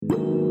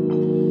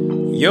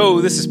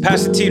Yo, this is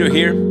Pastor Tito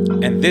here,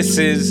 and this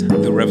is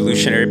the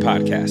Revolutionary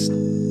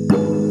Podcast.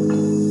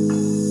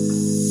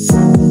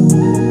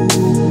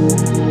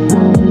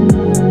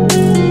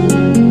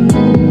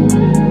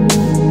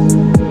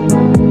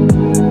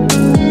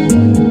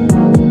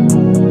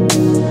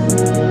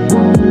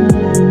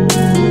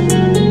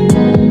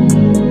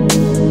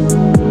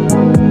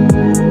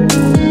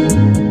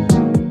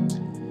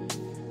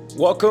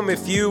 Welcome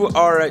if you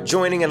are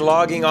joining and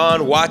logging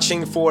on,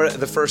 watching for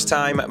the first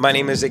time. My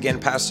name is again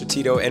Pastor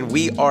Tito, and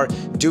we are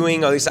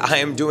doing, at least I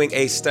am doing,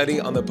 a study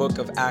on the book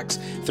of Acts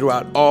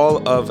throughout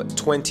all of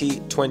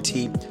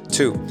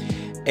 2022.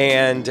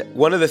 And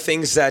one of the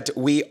things that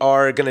we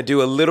are going to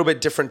do a little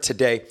bit different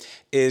today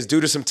is,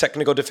 due to some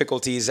technical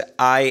difficulties,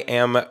 I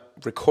am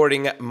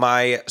recording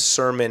my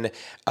sermon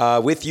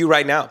with you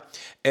right now.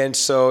 And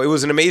so it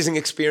was an amazing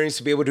experience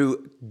to be able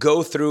to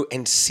go through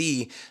and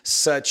see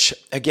such,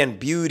 again,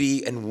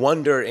 beauty and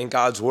wonder in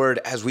God's word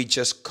as we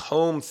just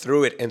comb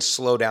through it and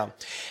slow down.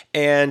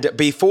 And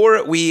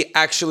before we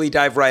actually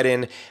dive right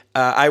in,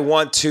 I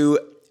want to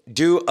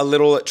do a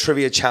little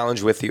trivia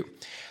challenge with you.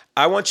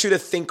 I want you to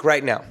think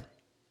right now,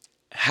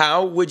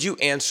 how would you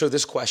answer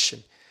this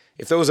question?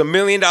 If there was $1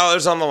 million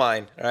on the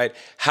line, all right,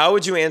 how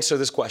would you answer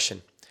this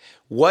question?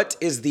 What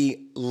is the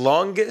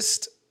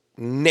longest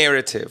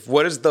narrative?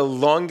 What is the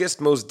longest,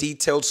 most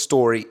detailed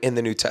story in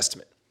the New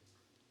Testament?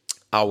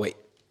 I'll wait.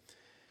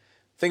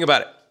 Think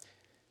about it.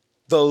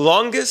 The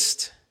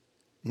longest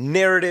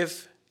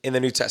narrative in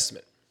the New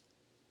Testament.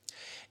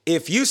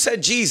 If you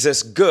said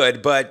Jesus,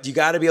 good, but you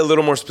got to be a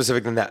little more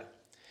specific than that.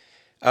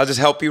 I'll just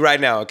help you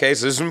right now, okay?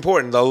 So this is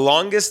important. The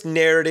longest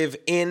narrative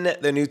in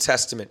the New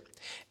Testament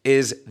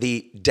is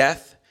the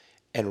death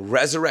and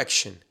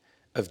resurrection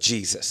of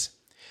Jesus.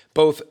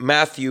 Both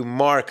Matthew,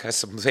 Mark, I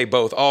say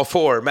both, all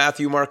four,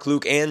 Matthew, Mark,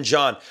 Luke, and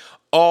John,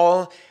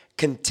 all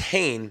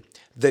contain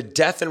the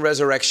death and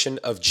resurrection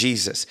of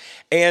Jesus.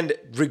 And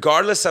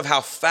regardless of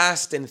how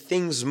fast and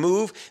things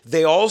move,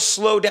 they all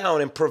slow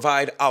down and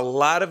provide a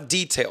lot of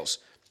details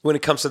when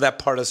it comes to that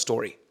part of the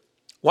story.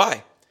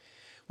 Why?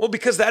 Well,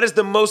 because that is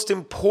the most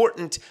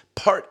important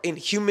part in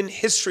human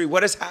history.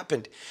 What has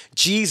happened?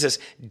 Jesus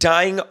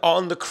dying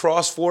on the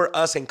cross for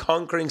us and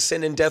conquering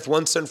sin and death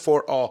once and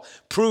for all,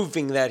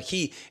 proving that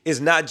he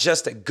is not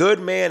just a good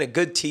man, a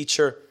good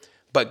teacher,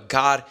 but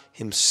God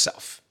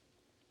himself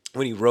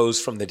when he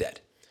rose from the dead.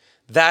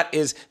 That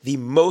is the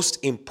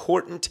most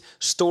important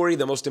story,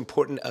 the most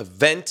important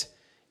event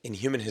in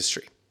human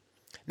history.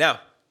 Now,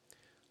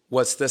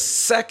 what's the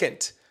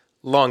second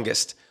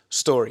longest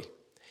story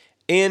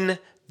in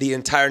the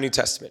entire New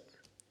Testament?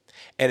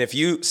 And if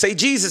you say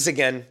Jesus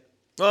again,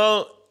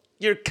 well,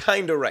 you're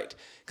kind of right,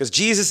 because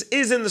Jesus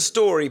is in the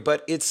story,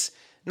 but it's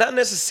not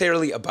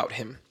necessarily about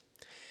him.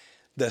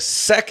 The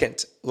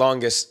second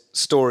longest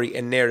story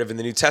and narrative in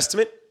the New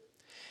Testament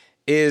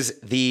is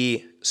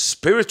the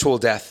spiritual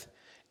death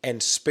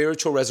and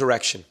spiritual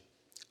resurrection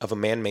of a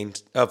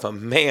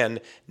man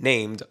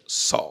named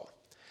Saul.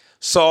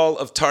 Saul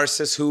of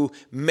Tarsus, who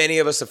many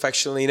of us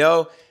affectionately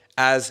know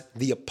as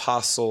the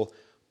Apostle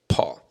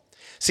Paul.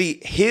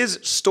 See, his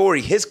story,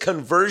 his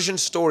conversion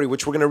story,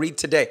 which we're going to read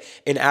today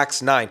in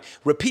Acts 9,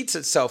 repeats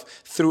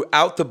itself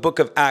throughout the book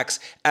of Acts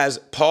as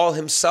Paul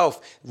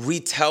himself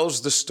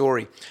retells the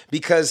story,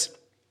 because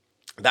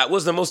that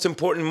was the most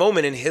important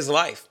moment in his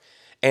life.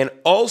 And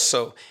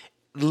also,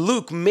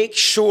 Luke makes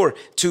sure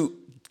to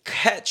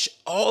catch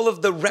all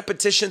of the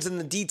repetitions and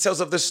the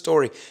details of the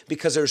story,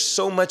 because there's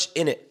so much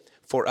in it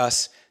for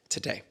us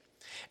today.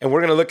 And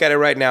we're going to look at it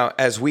right now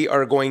as we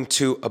are going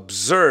to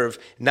observe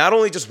not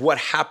only just what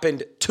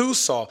happened to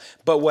Saul,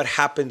 but what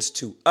happens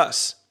to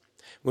us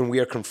when we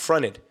are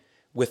confronted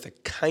with a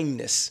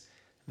kindness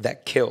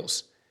that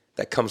kills,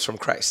 that comes from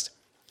Christ.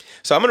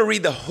 So I'm going to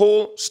read the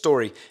whole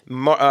story.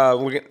 We're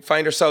going to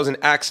find ourselves in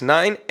Acts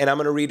 9, and I'm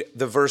going to read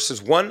the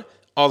verses 1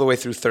 all the way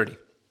through 30.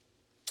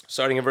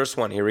 Starting in verse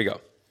 1, here we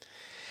go.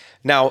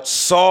 Now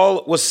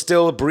Saul was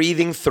still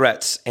breathing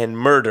threats and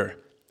murder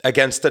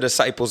against the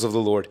disciples of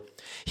the Lord.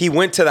 He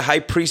went to the high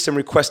priest and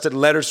requested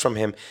letters from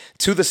him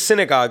to the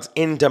synagogues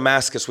in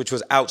Damascus, which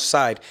was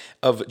outside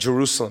of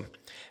Jerusalem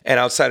and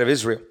outside of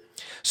Israel,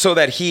 so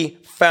that if he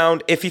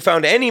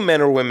found any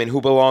men or women who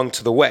belonged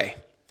to the way,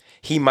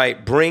 he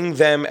might bring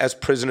them as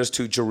prisoners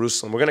to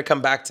Jerusalem. We're going to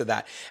come back to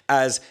that,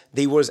 as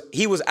he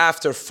was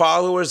after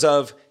followers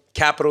of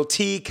capital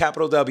T,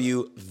 capital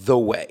W, the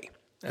way.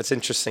 That's an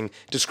interesting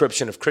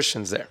description of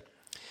Christians there.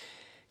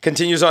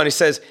 Continues on, he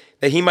says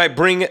that he might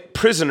bring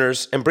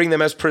prisoners and bring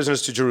them as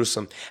prisoners to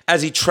Jerusalem.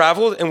 As he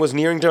traveled and was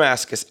nearing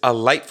Damascus, a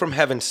light from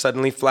heaven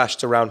suddenly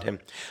flashed around him.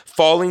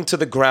 Falling to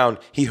the ground,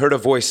 he heard a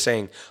voice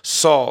saying,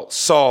 "Saul,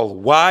 Saul,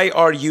 why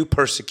are you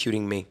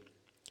persecuting me?"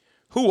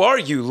 "Who are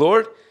you,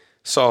 Lord?"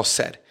 Saul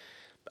said.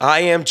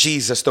 "I am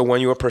Jesus, the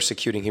one you are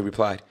persecuting," he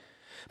replied.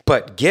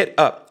 "But get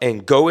up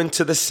and go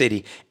into the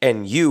city,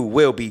 and you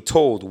will be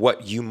told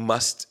what you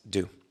must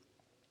do."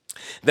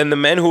 Then the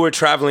men who were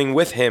traveling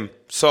with him,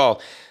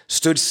 Saul,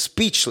 stood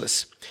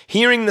speechless,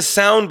 hearing the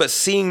sound but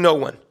seeing no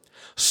one.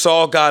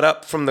 Saul got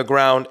up from the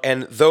ground,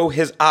 and though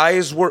his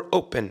eyes were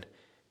open,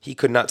 he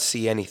could not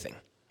see anything.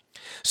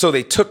 So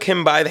they took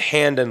him by the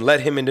hand and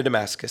led him into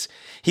Damascus.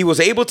 He was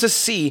unable to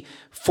see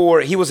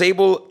for 3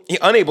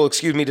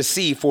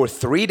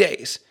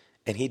 days,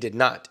 and he did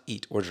not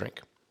eat or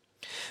drink.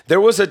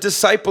 There was a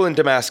disciple in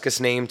Damascus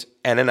named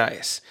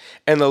Ananias,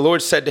 and the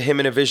Lord said to him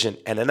in a vision,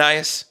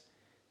 "Ananias."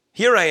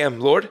 "Here I am,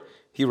 Lord,"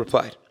 he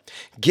replied.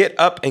 "Get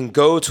up and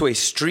go to a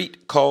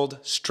street called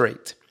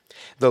Straight."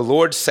 The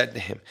Lord said to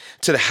him,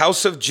 "To the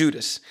house of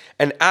Judas,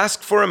 and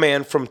ask for a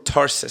man from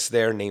Tarsus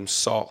there named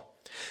Saul,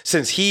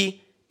 since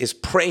he is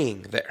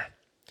praying there.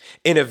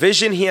 In a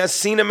vision he has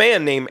seen a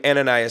man named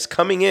Ananias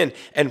coming in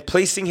and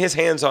placing his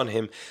hands on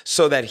him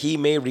so that he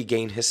may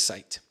regain his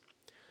sight."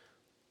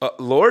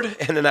 "Lord,"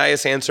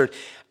 Ananias answered,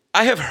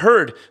 "I have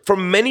heard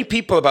from many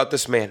people about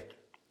this man,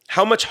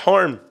 how much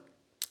harm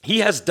he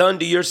has done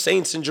to your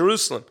saints in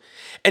Jerusalem.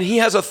 And he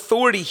has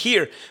authority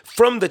here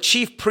from the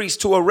chief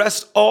priest to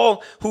arrest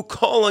all who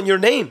call on your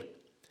name."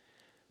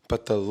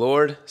 But the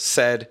Lord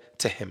said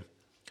to him,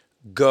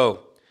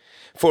 "Go,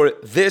 for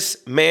this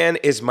man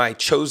is my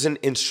chosen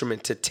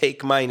instrument to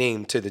take my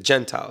name to the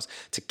Gentiles,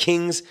 to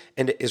kings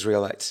and to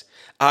Israelites.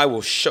 I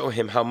will show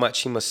him how much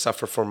he must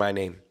suffer for my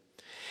name."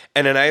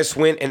 Ananias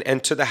went and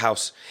entered the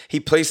house.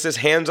 He placed his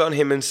hands on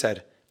him and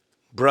said,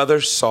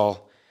 "Brother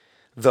Saul,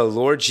 the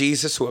Lord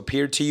Jesus, who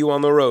appeared to you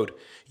on the road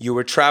you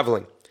were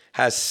traveling,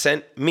 has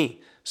sent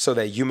me so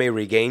that you may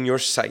regain your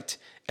sight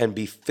and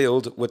be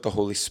filled with the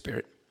Holy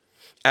Spirit."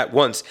 At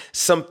once,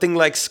 something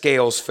like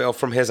scales fell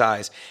from his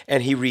eyes,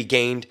 and he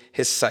regained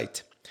his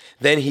sight.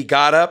 Then he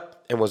got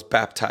up and was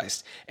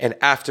baptized, and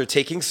after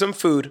taking some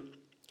food,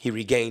 he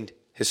regained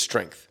his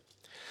strength.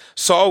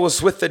 Saul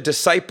was with the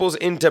disciples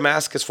in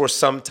Damascus for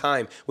some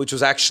time, which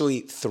was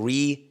actually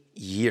 3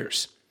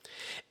 years.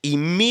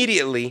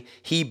 Immediately,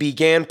 he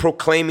began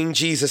proclaiming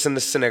Jesus in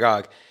the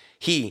synagogue.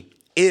 "He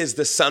is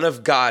the Son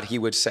of God," he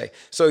would say.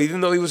 So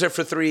even though he was there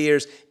for 3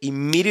 years,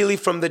 immediately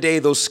from the day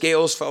those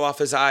scales fell off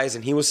his eyes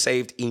and he was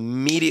saved,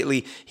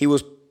 immediately he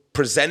was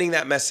presenting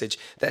that message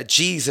that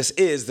Jesus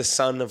is the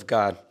Son of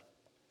God.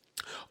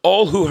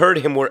 All who heard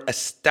him were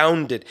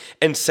astounded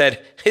and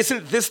said,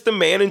 "Isn't this the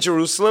man in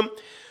Jerusalem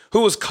who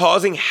was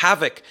causing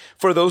havoc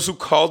for those who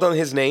called on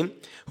his name,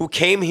 who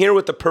came here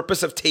with the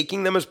purpose of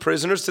taking them as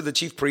prisoners to the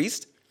chief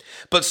priest?"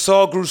 But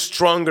Saul grew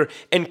stronger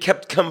and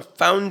kept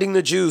confounding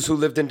the Jews who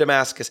lived in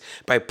Damascus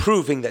by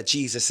proving that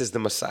Jesus is the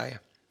Messiah.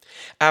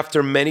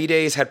 After many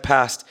days had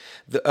passed,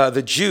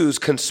 the Jews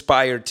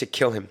conspired to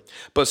kill him.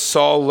 But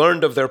Saul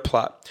learned of their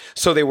plot,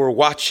 so they were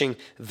watching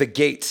the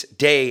gates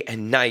day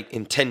and night,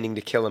 intending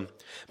to kill him.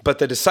 But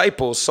the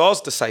disciples,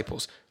 Saul's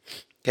disciples,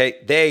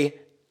 they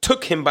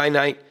took him by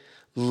night,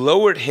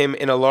 lowered him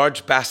in a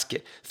large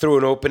basket through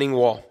an opening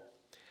wall.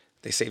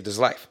 They saved his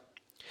life.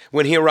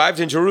 When he arrived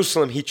in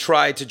Jerusalem, he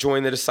tried to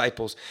join the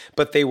disciples,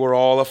 but they were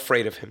all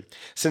afraid of him,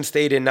 since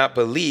they did not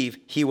believe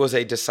he was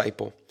a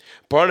disciple.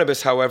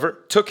 Barnabas,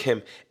 however, took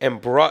him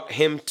and brought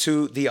him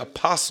to the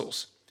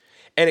apostles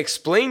and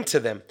explained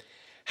to them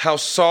how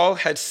Saul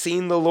had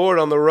seen the Lord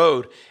on the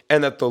road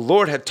and that the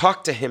Lord had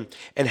talked to him,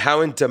 and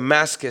how in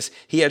Damascus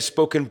he had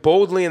spoken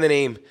boldly in the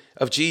name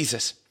of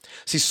Jesus.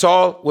 See,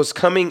 Saul was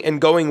coming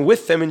and going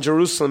with them in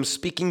Jerusalem,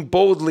 speaking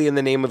boldly in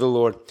the name of the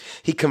Lord.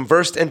 He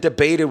conversed and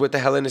debated with the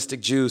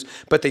Hellenistic Jews,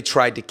 but they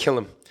tried to kill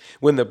him.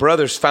 When the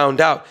brothers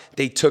found out,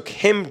 they took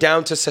him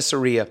down to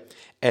Caesarea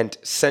and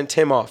sent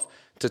him off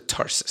to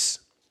Tarsus.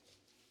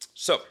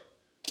 So,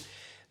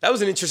 that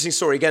was an interesting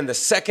story. Again, the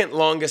second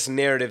longest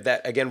narrative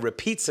that, again,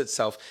 repeats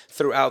itself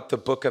throughout the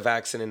book of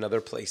Acts and in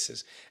other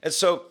places. And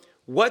so,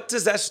 what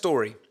does that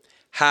story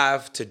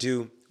have to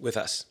do with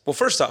us? Well,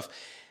 first off,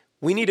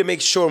 we need to make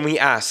sure when we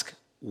ask,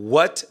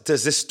 what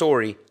does this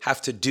story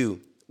have to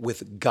do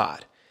with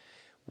God?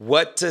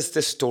 What does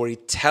this story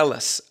tell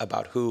us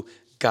about who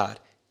God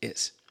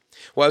is?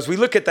 Well, as we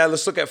look at that,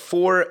 let's look at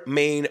 4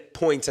 main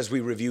points as we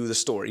review the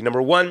story.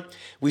 Number 1,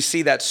 we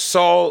see that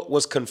Saul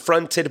was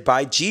confronted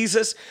by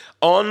Jesus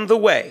on the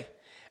way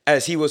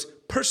as he was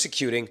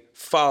persecuting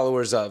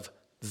followers of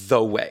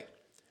the way,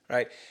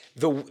 right?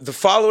 The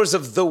followers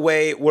of the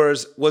way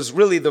was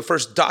really the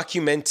first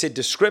documented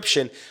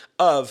description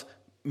of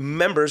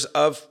members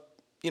of,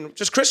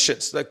 just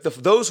Christians, like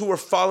those who were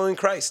following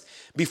Christ.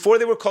 Before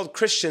they were called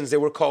Christians, they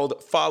were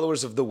called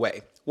followers of the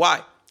way.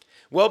 Why?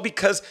 Well,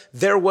 because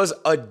there was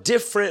a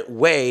different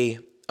way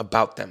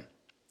about them.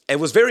 It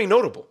was very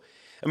notable.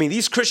 I mean,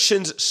 these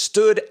Christians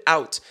stood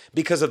out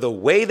because of the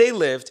way they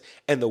lived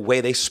and the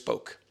way they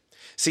spoke.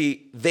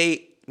 See,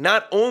 they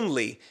not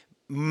only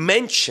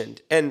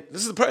mentioned, and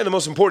this is probably the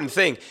most important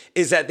thing,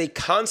 is that they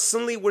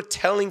constantly were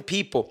telling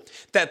people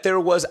that there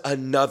was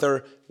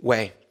another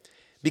way.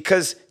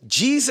 Because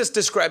Jesus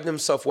described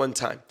himself one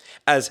time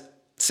as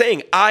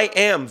saying, "I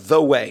am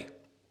the way,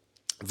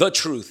 the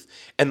truth,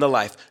 and the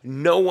life.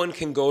 No one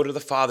can go to the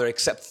Father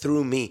except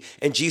through me."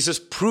 And Jesus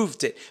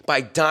proved it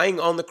by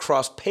dying on the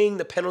cross, paying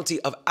the penalty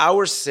of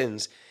our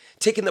sins,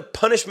 taking the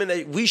punishment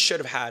that we should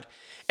have had.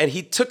 And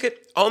he took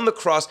it on the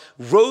cross,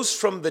 rose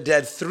from the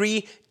dead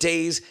 3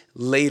 days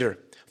later,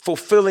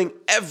 fulfilling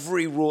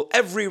every rule,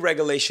 every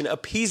regulation,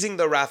 appeasing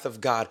the wrath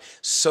of God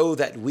so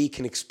that we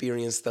can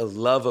experience the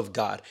love of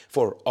God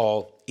for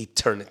all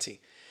eternity.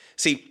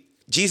 See,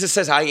 Jesus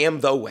says, I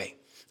am the way.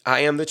 I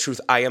am the truth.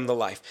 I am the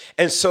life.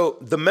 And so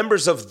the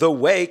members of the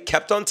way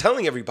kept on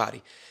telling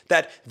everybody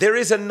that there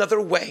is another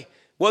way.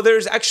 Well,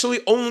 there's actually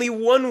only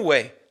one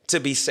way to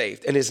be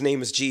saved, and his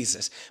name is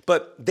Jesus.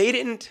 But they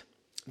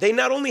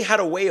not only had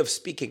a way of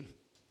speaking,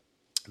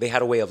 they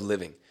had a way of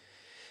living.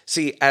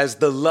 See, as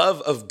the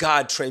love of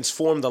God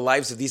transformed the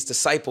lives of these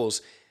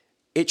disciples,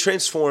 it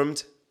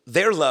transformed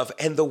their love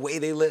and the way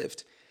they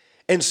lived.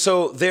 And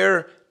so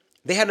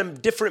they had a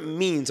different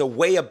means, a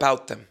way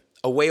about them,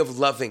 a way of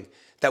loving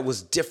that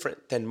was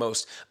different than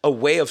most, a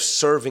way of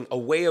serving, a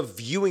way of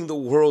viewing the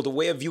world, a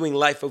way of viewing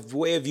life, a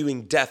way of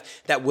viewing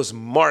death that was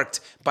marked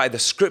by the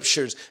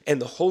scriptures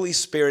and the Holy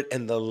Spirit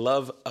and the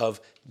love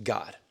of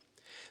God.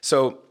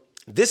 So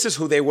this is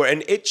who they were,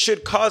 and it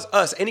should cause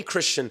us, any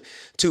Christian,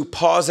 to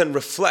pause and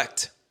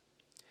reflect.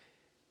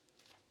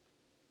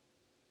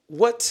 In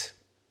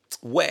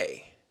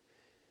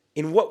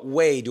what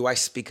way do I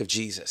speak of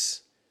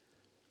Jesus?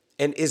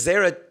 And is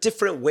there a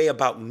different way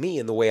about me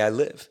in the way I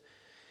live?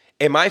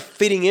 Am I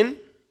fitting in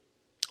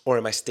or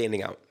am I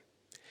standing out?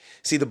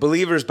 See, the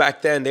believers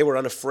back then, they were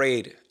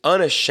unafraid,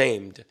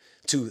 unashamed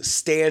to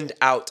stand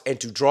out and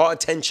to draw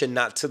attention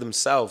not to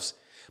themselves,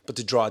 but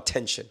to draw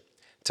attention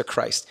to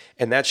Christ.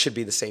 And that should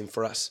be the same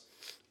for us.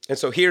 And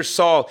so here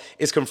Saul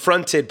is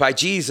confronted by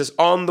Jesus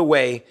on the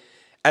way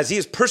as he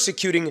is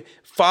persecuting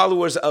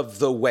followers of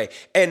the way.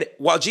 And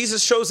while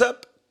Jesus shows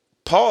up,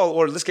 Paul,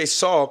 or in this case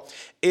Saul,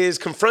 is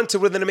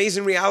confronted with an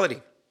amazing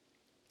reality.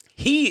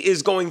 He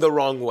is going the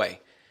wrong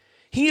way.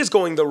 He is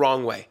going the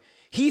wrong way.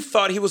 He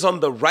thought he was on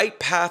the right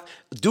path,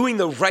 doing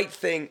the right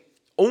thing,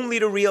 only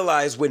to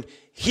realize when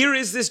here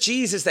is this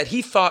Jesus that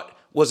he thought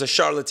was a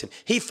charlatan.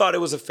 He thought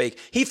it was a fake.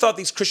 He thought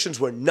these Christians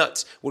were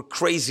nuts, were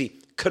crazy,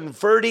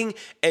 converting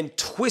and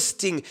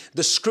twisting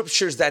the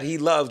scriptures that he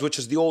loved, which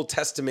was the Old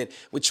Testament,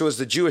 which was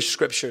the Jewish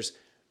scriptures.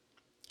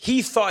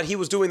 He thought he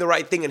was doing the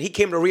right thing, and he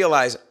came to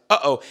realize,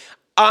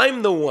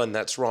 I'm the one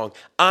that's wrong.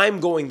 I'm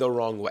going the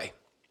wrong way.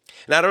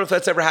 And I don't know if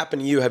that's ever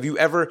happened to you. Have you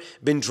ever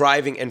been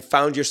driving and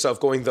found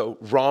yourself going the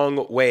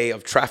wrong way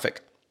of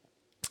traffic?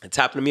 It's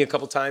happened to me a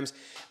couple times,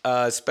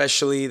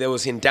 especially that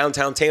was in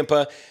downtown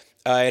Tampa.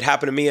 It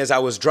happened to me as I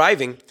was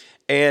driving,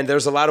 and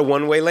there's a lot of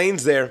one-way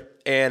lanes there.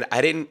 And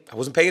I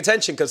wasn't paying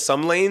attention because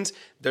some lanes,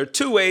 they're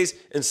two ways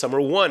and some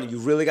are one. You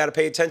really got to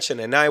pay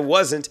attention. And I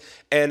wasn't.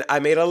 And I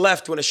made a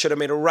left when I should have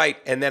made a right.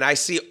 And then I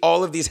see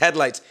all of these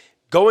headlights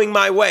going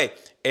my way.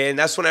 And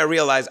that's when I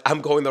realized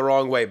I'm going the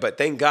wrong way. But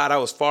thank God I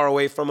was far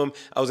away from them.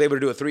 I was able to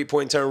do a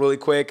 3-point turn really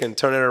quick and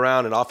turn it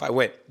around, and off I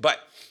went. But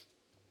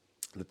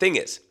the thing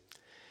is,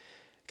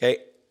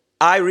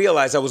 I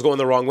realized I was going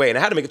the wrong way, and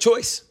I had to make a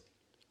choice.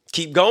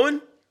 Keep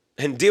going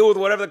and deal with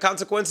whatever the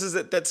consequences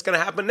that's going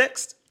to happen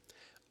next,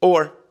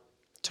 or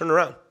turn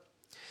around.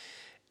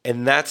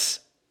 And that's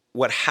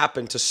what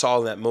happened to Saul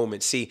in that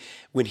moment. See,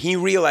 when he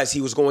realized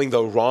he was going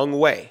the wrong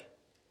way,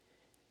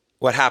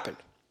 what happened?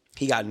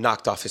 He got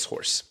knocked off his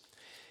horse.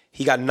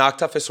 He got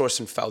knocked off his horse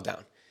and fell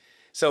down.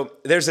 So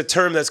there's a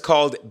term that's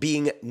called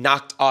being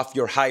knocked off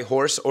your high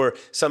horse, or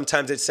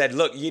sometimes it's said,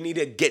 look, you need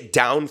to get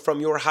down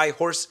from your high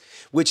horse,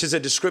 which is a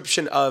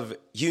description of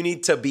you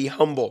need to be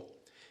humble,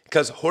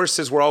 because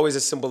horses were always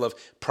a symbol of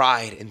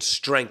pride and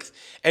strength.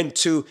 And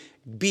to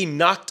be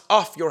knocked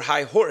off your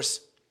high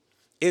horse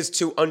is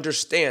to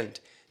understand,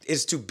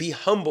 is to be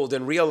humbled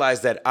and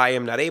realize that I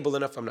am not able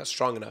enough, I'm not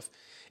strong enough.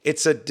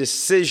 It's a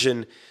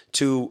decision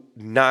to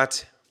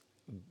not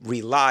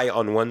rely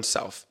on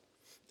oneself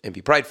and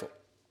be prideful.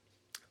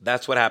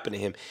 That's what happened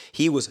to him.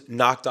 He was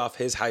knocked off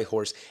his high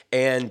horse,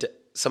 and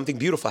something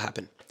beautiful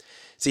happened.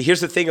 See,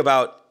 here's the thing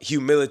about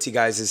humility,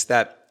 guys, is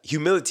that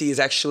humility is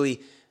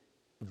actually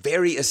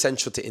very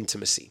essential to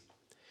intimacy.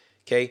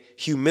 Okay?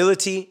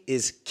 Humility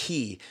is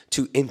key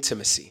to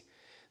intimacy.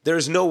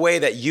 There's no way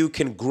that you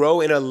can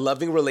grow in a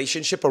loving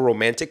relationship, a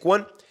romantic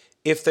one,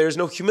 if there's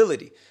no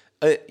humility.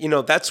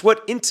 That's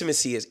what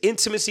intimacy is.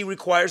 Intimacy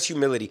requires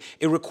humility.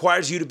 It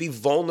requires you to be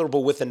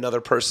vulnerable with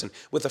another person,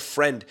 with a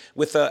friend,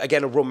 with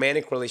a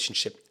romantic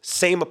relationship.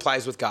 Same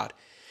applies with God.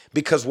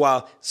 Because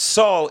while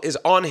Saul is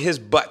on his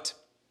butt,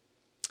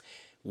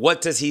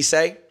 what does he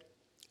say?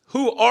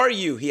 Who are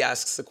you? He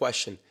asks the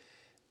question.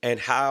 And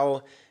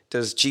how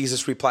does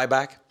Jesus reply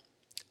back?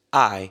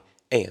 I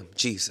am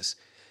Jesus.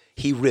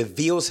 He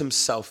reveals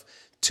himself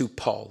to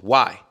Paul.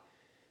 Why?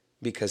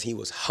 Because he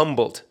was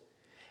humbled.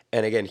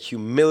 And again,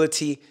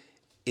 humility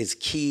is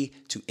key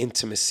to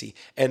intimacy.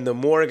 And the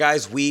more,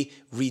 guys, we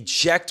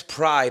reject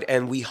pride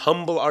and we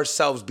humble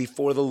ourselves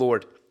before the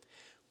Lord,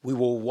 we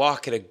will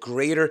walk in a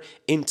greater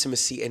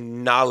intimacy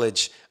and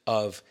knowledge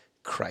of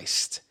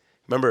Christ.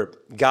 Remember,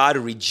 God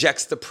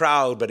rejects the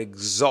proud but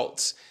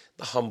exalts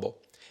the humble.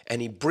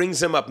 And he brings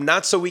them up,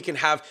 not so we can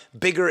have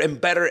bigger and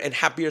better and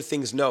happier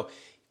things. No,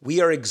 we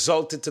are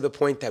exalted to the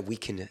point that we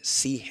can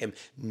see him,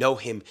 know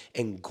him,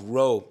 and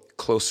grow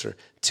closer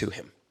to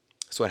him.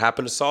 So what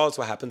happened to Saul is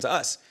what happened to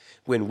us.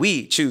 when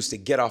we choose to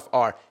get off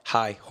our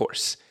high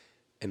horse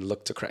and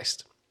look to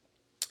Christ.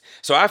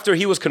 So after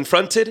he was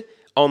confronted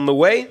on the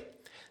way,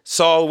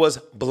 Saul was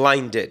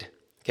blinded,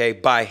 okay,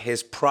 by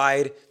his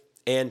pride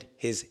and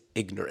his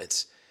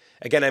ignorance.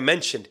 Again, I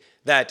mentioned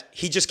that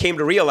he just came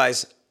to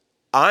realize,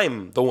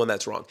 I'm the one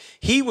that's wrong.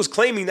 He was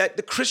claiming that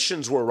the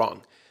Christians were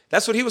wrong.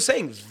 That's what he was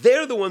saying.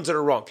 They're the ones that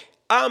are wrong.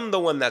 I'm the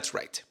one that's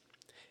right.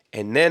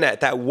 And then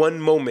at that one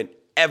moment,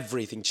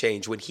 everything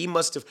changed when he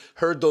must have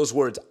heard those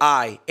words,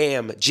 I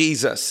am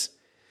Jesus,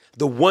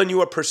 the one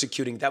you are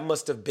persecuting. That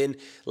must have been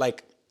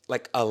like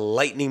a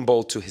lightning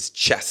bolt to his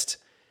chest.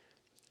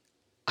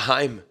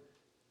 I'm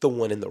the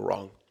one in the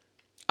wrong.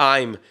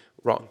 I'm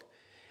wrong.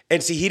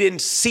 And see, he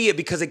didn't see it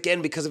because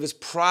of his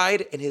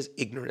pride and his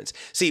ignorance.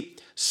 See,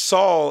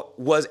 Saul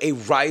was a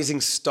rising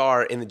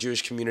star in the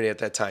Jewish community at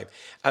that time.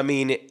 I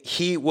mean,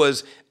 he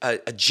was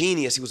a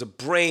genius. He was a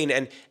brain,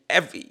 and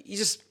he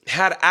just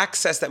had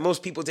access that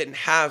most people didn't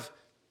have.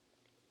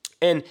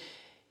 And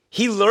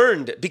he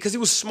learned because he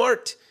was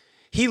smart.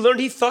 He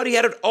thought he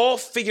had it all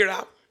figured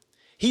out.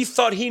 He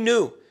thought he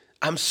knew.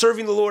 I'm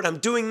serving the Lord. I'm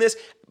doing this,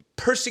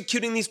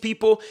 persecuting these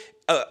people,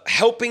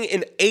 helping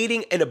and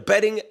aiding and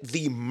abetting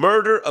the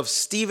murder of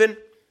Stephen,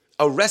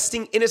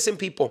 arresting innocent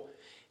people.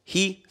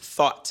 He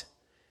thought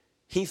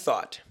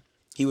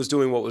he was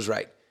doing what was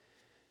right.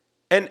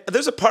 And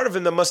there's a part of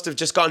him that must have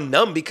just gone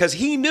numb because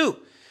he knew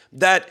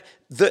that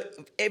the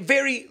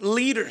very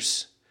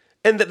leaders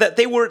and that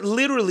they were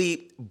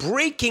literally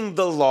breaking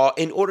the law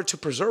in order to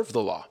preserve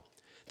the law.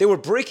 They were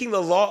breaking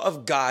the law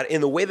of God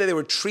in the way that they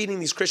were treating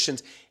these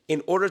Christians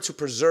in order to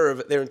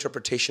preserve their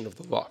interpretation of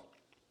the law.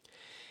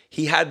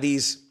 He had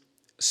these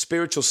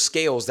spiritual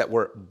scales that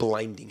were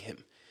blinding him,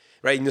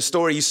 right? In the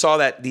story, you saw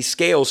that these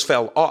scales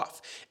fell off,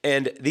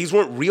 and these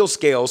weren't real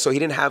scales, so he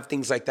didn't have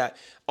things like that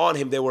on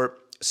him. They were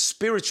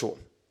spiritual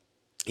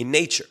in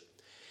nature.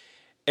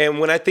 And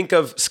when I think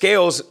of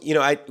scales,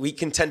 we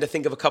can tend to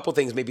think of a couple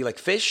things, maybe like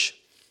fish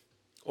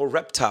or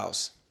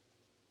reptiles,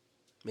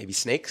 maybe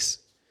snakes.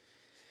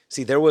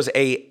 See, there was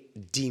a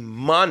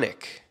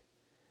demonic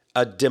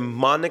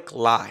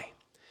lie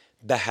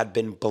that had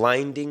been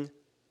blinding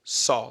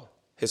Saul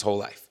his whole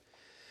life.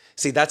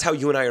 See, that's how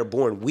you and I are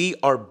born. We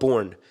are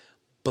born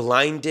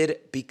blinded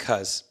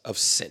because of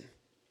sin.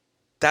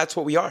 That's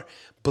what we are,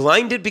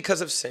 blinded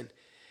because of sin.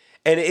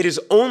 And it is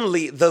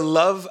only the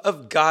love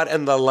of God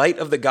and the light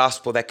of the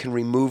gospel that can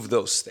remove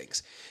those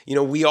things.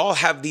 We all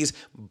have these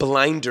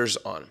blinders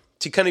on.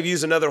 To kind of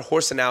use another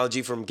horse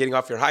analogy from getting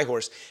off your high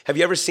horse, have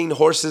you ever seen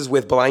horses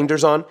with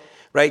blinders on?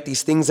 Right?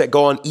 These things that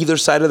go on either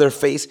side of their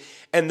face.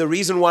 And the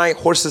reason why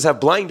horses have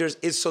blinders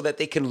is so that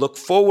they can look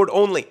forward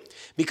only,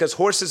 because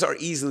horses are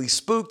easily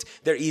spooked.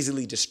 They're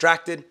easily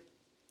distracted.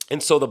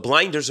 And so the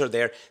blinders are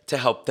there to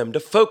help them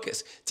to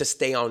focus, to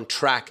stay on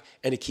track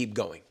and to keep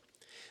going.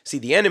 See,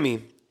 the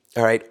enemy,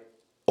 all right,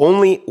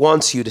 only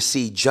wants you to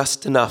see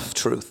just enough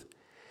truth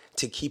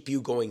to keep you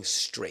going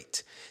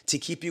straight,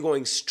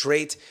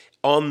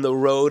 on the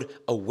road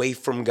away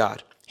from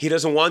God. He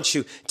doesn't want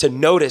you to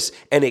notice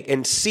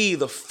and see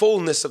the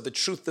fullness of the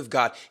truth of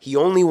God. He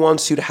only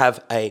wants you to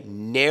have a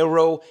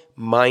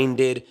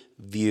narrow-minded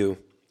view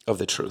of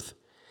the truth.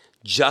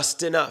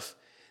 Just enough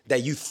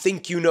that you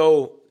think you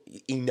know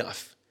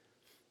enough,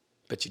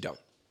 but you don't.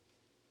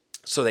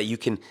 So that you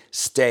can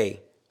stay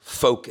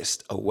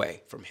focused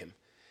away from him.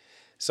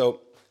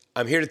 So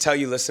I'm here to tell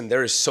you, listen,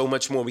 there is so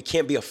much more. We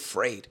can't be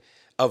afraid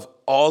of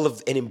all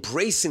of and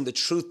embracing the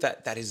truth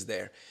that is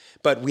there.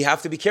 But we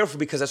have to be careful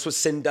because that's what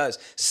sin does.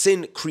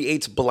 Sin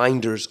creates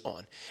blinders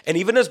on. And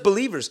even as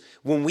believers,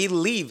 when we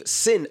leave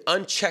sin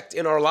unchecked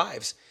in our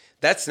lives,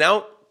 that's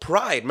now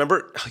pride.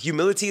 Remember,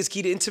 humility is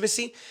key to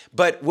intimacy.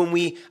 But when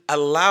we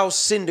allow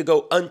sin to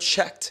go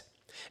unchecked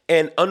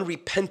and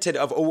unrepented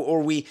of,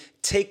 or we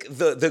take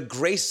the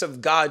grace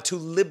of God too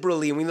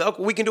liberally, and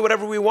we can do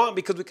whatever we want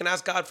because we can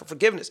ask God for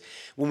forgiveness.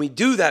 When we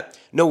do that,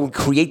 we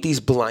create these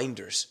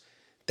blinders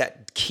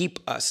that keep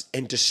us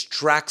and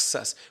distracts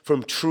us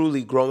from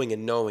truly growing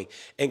and knowing.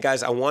 And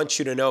guys, I want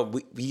you to know,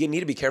 we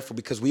need to be careful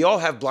because we all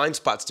have blind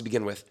spots to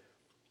begin with,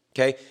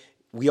 okay?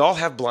 We all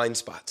have blind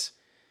spots.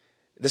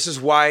 This is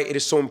why it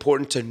is so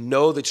important to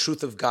know the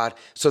truth of God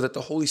so that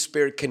the Holy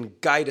Spirit can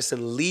guide us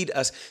and lead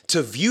us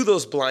to view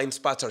those blind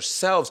spots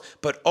ourselves.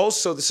 But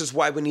also, this is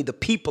why we need the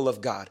people of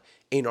God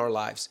in our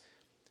lives.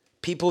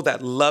 People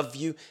that love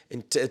you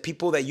and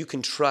people that you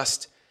can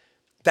trust,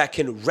 that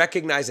can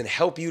recognize and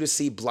help you to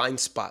see blind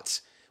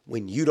spots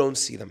when you don't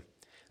see them.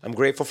 I'm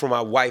grateful for my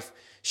wife.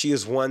 She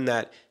is one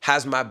that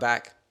has my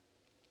back,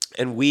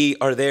 and we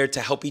are there to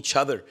help each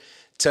other,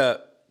 to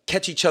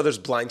catch each other's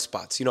blind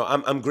spots.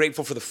 I'm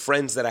grateful for the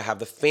friends that I have,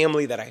 the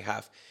family that I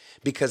have,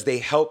 because they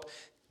help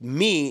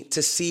me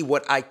to see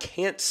what I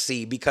can't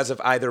see because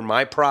of either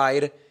my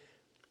pride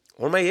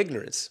or my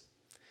ignorance.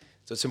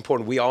 So it's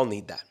important. We all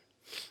need that.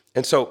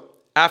 And so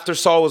after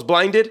Saul was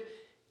blinded,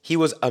 he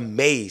was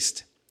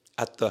amazed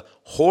at the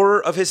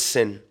horror of his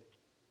sin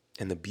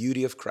and the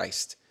beauty of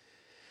Christ.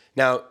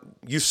 Now,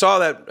 you saw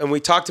that, and we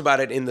talked about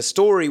it in the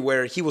story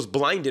where he was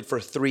blinded for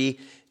 3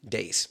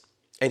 days.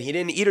 And he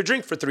didn't eat or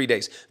drink for 3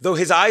 days. Though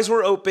his eyes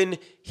were open,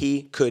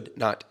 he could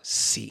not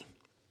see.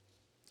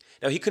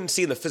 Now, he couldn't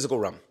see in the physical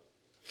realm,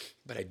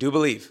 but I do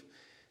believe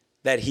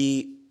that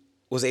he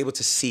was able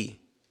to see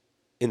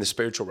in the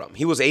spiritual realm.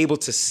 He was able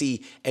to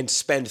see and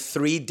spend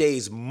 3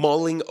 days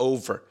mulling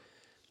over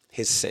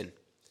his sin.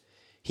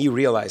 He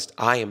realized,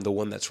 I am the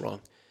one that's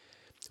wrong.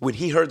 When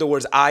he heard the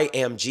words, I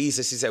am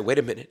Jesus, he said, wait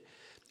a minute.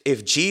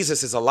 If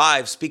Jesus is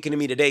alive, speaking to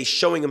me today,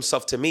 showing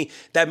himself to me,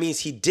 that means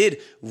he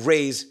did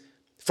raise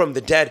from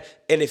the dead.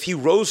 And if he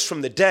rose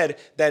from the dead,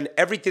 then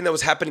everything that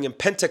was happening in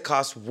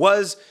Pentecost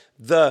was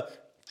the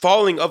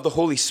falling of the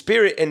Holy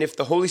Spirit. And if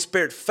the Holy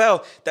Spirit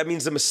fell, that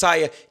means the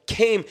Messiah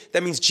came.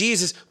 That means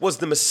Jesus was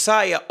the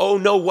Messiah. Oh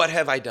no, what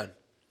have I done?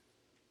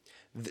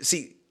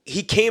 See,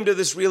 he came to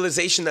this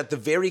realization that the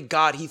very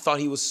God he thought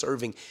he was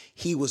serving,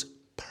 he was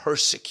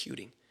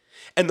persecuting.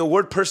 And the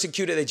word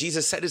persecuted that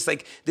Jesus said is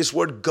like this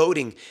word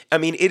goading. I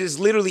mean, it is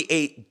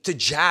literally to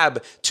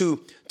jab, to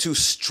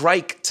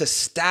strike, to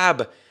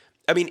stab.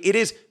 I mean, it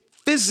is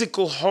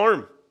physical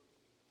harm.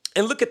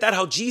 And look at that,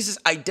 how Jesus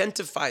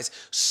identifies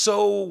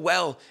so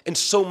well and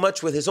so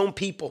much with his own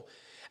people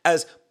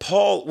as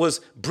Paul was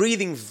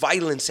breathing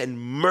violence and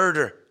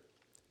murder,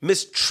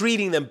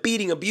 mistreating them,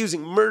 beating,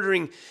 abusing,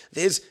 murdering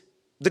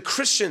the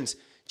Christians.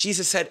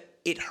 Jesus said,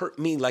 it hurt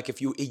me like if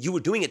you were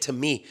doing it to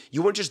me.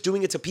 You weren't just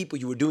doing it to people,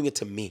 you were doing it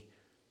to me.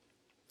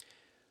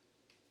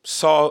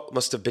 Saul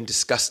must have been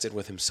disgusted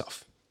with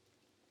himself.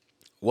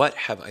 What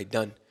have I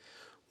done?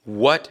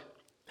 What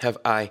have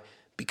I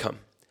become?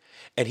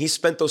 And he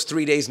spent those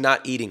 3 days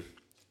not eating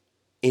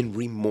in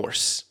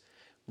remorse,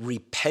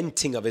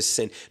 repenting of his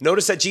sin.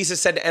 Notice that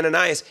Jesus said to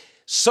Ananias,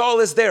 Saul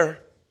is there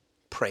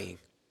praying.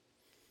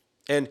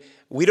 And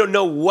we don't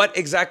know what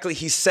exactly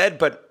he said,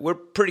 but we're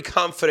pretty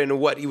confident in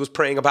what he was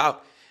praying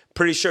about.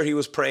 Pretty sure he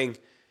was praying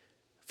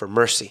for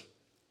mercy,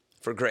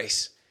 for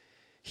grace.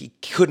 He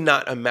could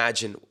not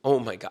imagine, oh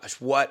my gosh,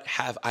 what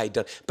have I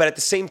done? But at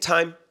the same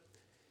time,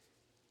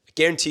 I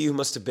guarantee you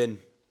must have been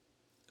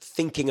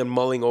thinking and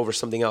mulling over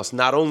something else.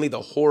 Not only the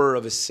horror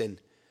of his sin,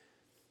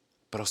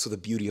 but also the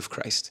beauty of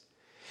Christ.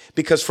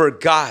 Because for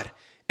God,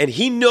 and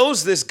he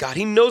knows this God,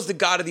 he knows the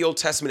God of the Old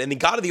Testament, and the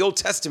God of the Old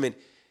Testament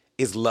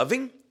is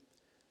loving,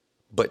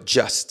 but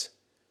just.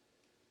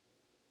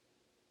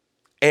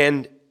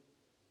 And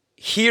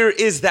here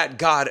is that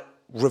God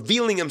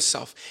revealing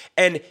himself.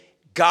 And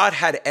God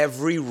had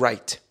every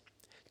right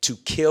to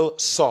kill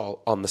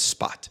Saul on the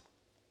spot.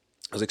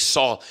 I was like,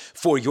 Saul,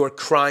 for your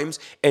crimes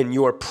and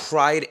your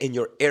pride and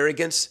your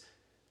arrogance,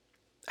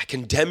 I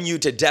condemn you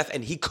to death.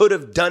 And he could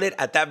have done it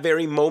at that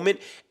very moment,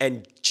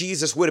 and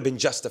Jesus would have been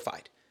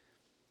justified,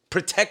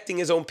 protecting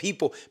his own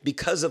people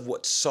because of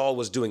what Saul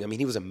was doing. I mean,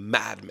 he was a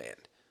madman.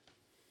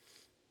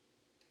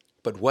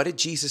 But what did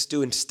Jesus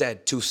do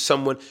instead to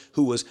someone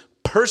who was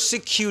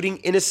persecuting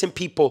innocent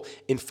people,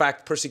 in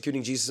fact,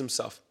 persecuting Jesus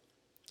himself?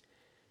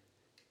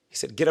 He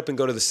said, get up and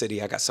go to the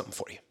city. I got something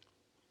for you.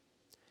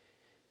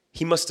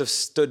 He must have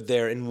stood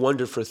there and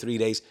wondered for 3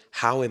 days,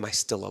 how am I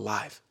still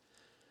alive?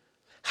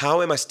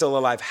 How am I still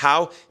alive?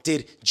 How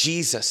did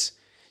Jesus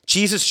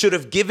should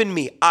have given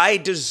me, I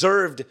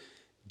deserved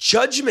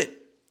judgment.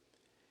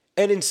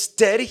 And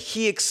instead,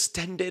 he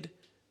extended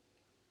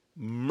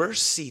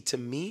mercy to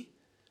me.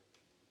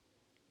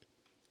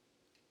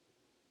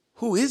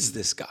 Who is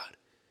this God?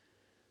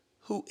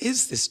 Who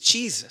is this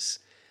Jesus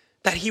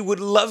that he would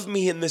love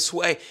me in this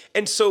way?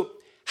 And so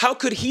how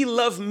could he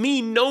love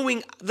me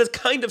knowing the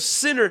kind of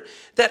sinner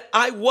that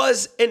I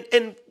was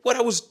and what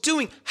I was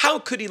doing? How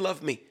could he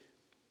love me?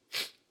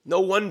 No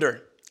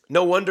wonder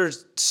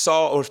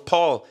Saul or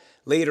Paul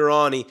later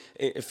on,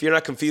 if you're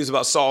not confused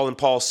about Saul and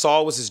Paul,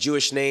 Saul was his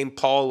Jewish name,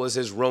 Paul was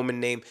his Roman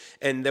name,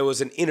 and there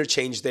was an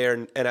interchange there,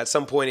 and at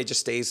some point it just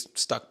stays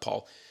stuck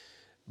Paul.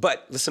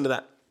 But listen to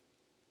that.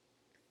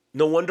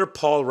 No wonder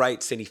Paul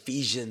writes in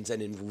Ephesians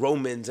and in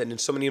Romans and in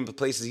so many other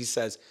places, he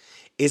says,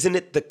 isn't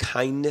it the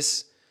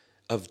kindness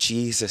of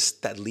Jesus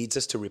that leads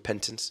us to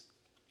repentance?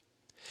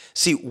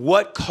 See,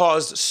 what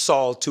caused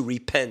Saul to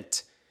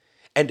repent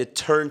and to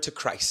turn to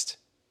Christ?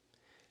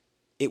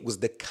 It was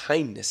the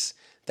kindness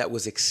that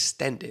was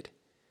extended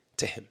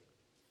to him.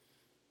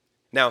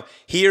 Now,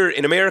 here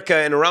in America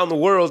and around the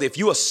world, if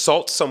you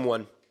assault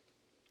someone,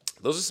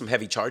 those are some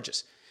heavy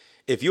charges.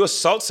 If you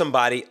assault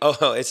somebody,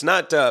 it's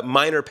not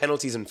minor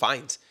penalties and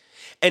fines.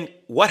 And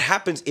what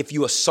happens if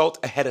you assault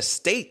a head of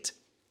state?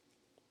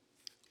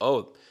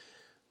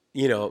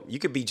 You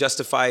could be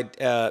justified.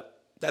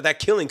 That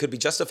killing could be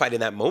justified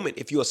in that moment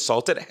if you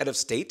assaulted a head of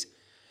state.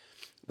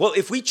 Well,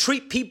 if we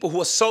treat people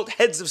who assault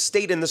heads of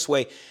state in this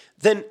way,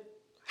 then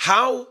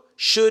how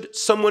should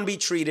someone be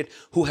treated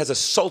who has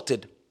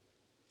assaulted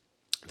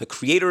the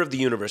creator of the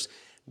universe,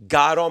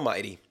 God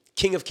Almighty,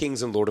 King of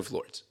Kings and Lord of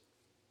Lords?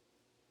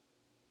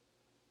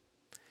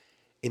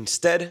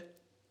 Instead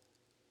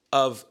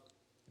of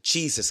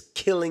Jesus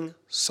killing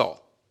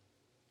Saul,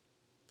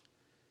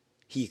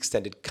 he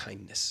extended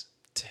kindness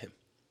to him.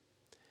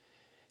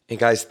 And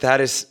guys,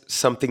 that is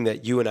something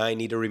that you and I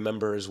need to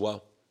remember as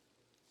well.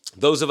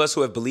 Those of us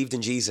who have believed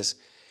in Jesus,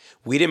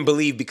 we didn't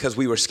believe because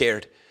we were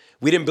scared.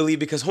 We didn't believe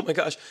because, oh my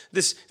gosh,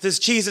 this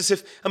Jesus,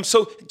 if I'm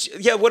so,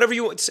 yeah, whatever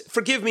you want,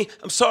 forgive me,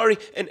 I'm sorry.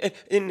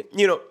 And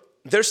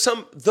there's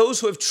those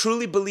who have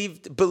truly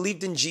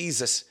believed in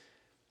Jesus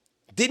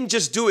didn't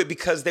just do it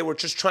because they were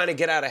just trying to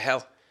get out of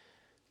hell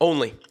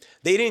only.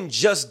 They didn't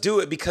just do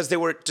it because they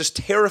were just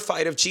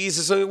terrified of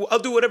Jesus. I'll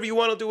do whatever you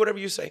want, I'll do whatever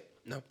you say.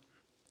 No.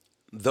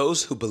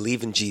 Those who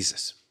believe in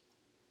Jesus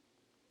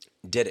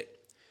did it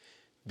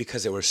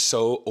because they were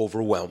so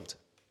overwhelmed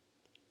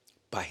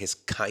by his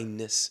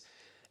kindness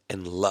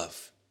and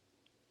love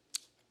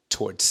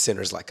towards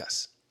sinners like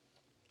us.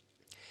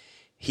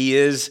 He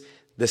is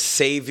the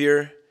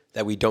Savior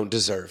that we don't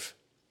deserve,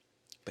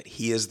 but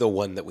he is the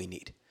one that we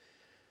need.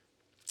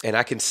 And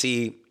I can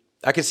see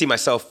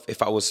myself,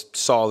 if I was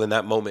Saul in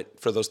that moment,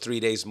 for those 3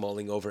 days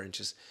mulling over and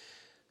just,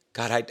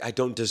 God, I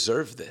don't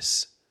deserve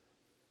this.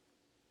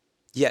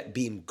 Yet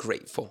being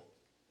grateful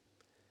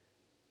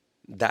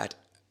that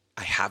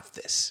I have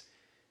this.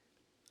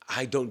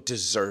 I don't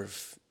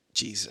deserve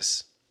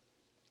Jesus,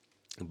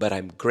 but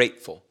I'm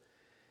grateful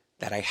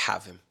that I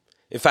have him.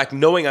 In fact,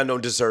 knowing I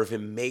don't deserve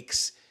him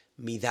makes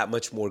me that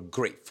much more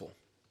grateful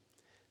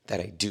that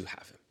I do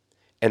have him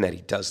and that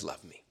he does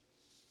love me.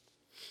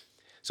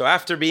 So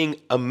after being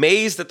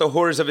amazed at the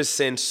horrors of his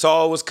sin,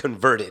 Saul was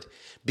converted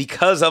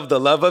because of the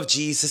love of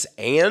Jesus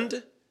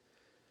and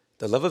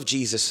the love of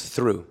Jesus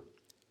through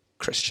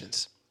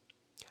Christians.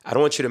 I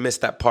don't want you to miss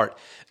that part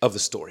of the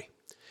story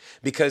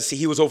because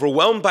he was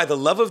overwhelmed by the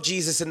love of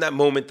Jesus in that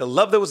moment, the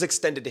love that was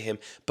extended to him.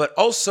 But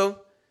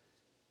also,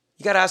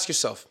 you got to ask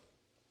yourself,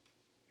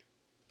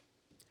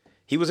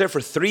 he was there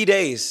for 3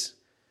 days,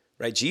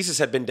 right? Jesus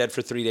had been dead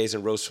for 3 days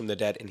and rose from the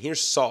dead. And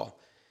here's Saul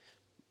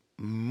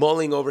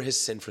mulling over his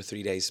sin for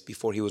 3 days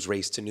before he was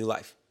raised to new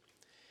life.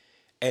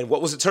 And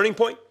what was the turning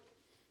point?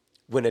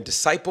 When a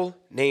disciple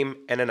named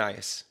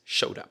Ananias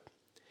showed up.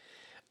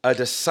 A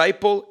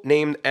disciple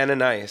named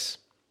Ananias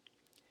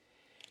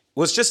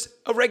was just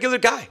a regular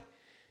guy.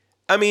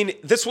 I mean,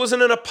 this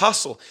wasn't an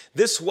apostle.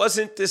 This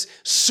wasn't this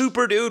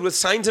super dude with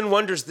signs and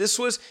wonders. This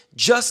was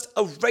just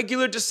a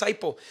regular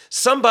disciple.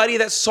 Somebody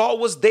that Saul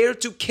was there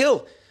to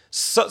kill.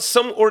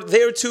 Or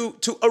there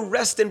to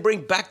arrest and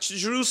bring back to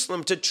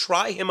Jerusalem to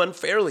try him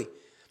unfairly.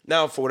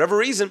 Now, for whatever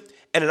reason,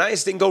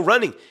 Ananias didn't go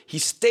running. He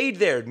stayed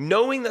there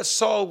knowing that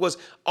Saul was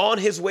on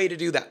his way to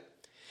do that.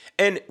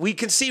 And we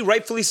can see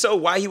rightfully so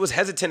why he was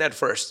hesitant at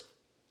first.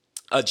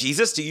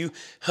 Jesus, do you,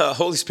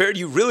 Holy Spirit, do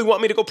you really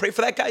want me to go pray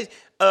for that guy?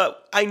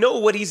 I know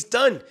what he's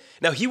done.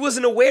 Now, he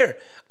wasn't aware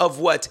of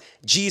what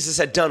Jesus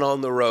had done on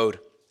the road.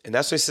 And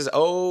that's why he says,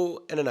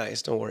 oh,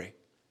 Ananias, don't worry.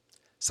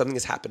 Something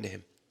has happened to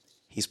him.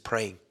 He's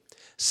praying.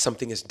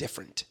 Something is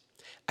different.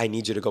 I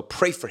need you to go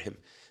pray for him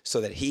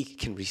so that he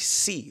can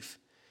receive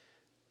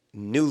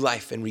new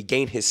life and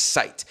regain his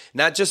sight.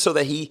 Not just so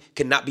that he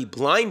cannot be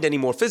blind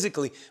anymore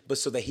physically, but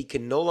so that he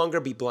can no longer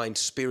be blind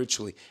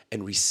spiritually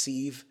and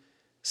receive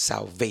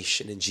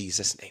salvation in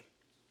Jesus' name.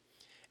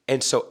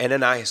 And so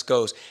Ananias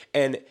goes,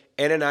 and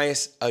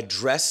Ananias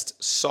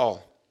addressed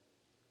Saul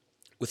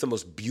with the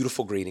most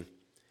beautiful greeting.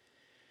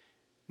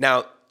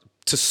 Now,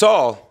 to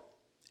Saul,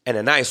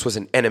 Ananias was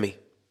an enemy.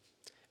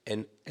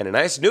 And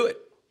Ananias knew it.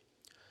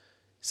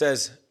 He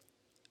says,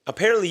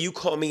 apparently you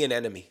call me an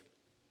enemy.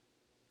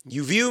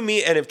 You view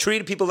me and have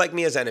treated people like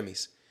me as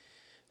enemies.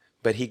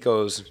 But he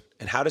goes,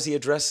 and how does he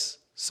address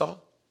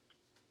Saul?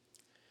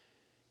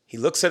 He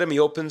looks at him, he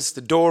opens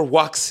the door,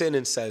 walks in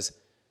and says,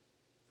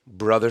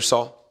 Brother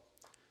Saul.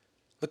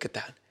 Look at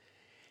that.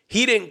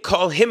 He didn't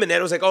call him an enemy.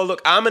 It was like, oh,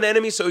 look, I'm an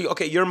enemy, so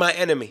okay, you're my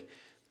enemy.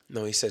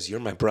 No, he says,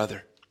 you're my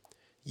brother.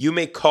 You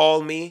may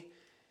call me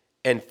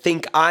and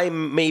think I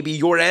may be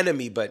your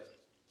enemy, but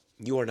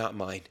you are not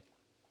mine.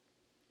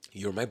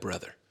 You're my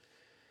brother.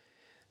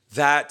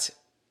 That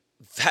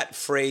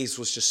phrase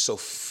was just so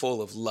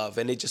full of love.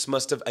 And it just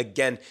must have,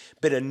 again,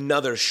 been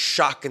another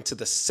shock into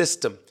the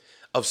system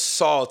of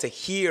Saul to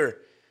hear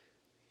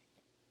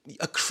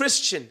a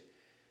Christian.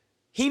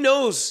 He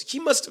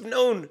must have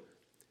known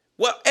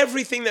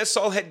everything that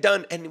Saul had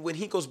done. And when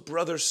he goes,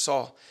 Brother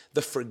Saul,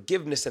 the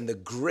forgiveness and the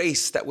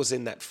grace that was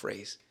in that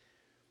phrase.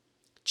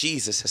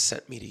 Jesus has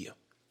sent me to you.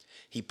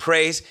 He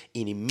prays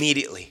and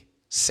immediately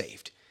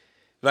saved,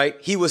 right?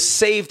 He was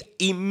saved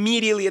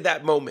immediately at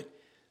that moment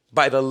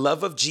by the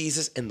love of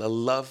Jesus and the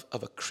love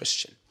of a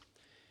Christian.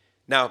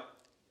 Now,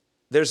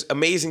 there's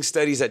amazing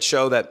studies that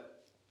show that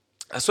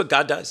that's what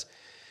God does.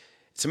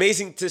 It's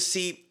amazing to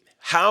see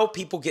how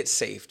people get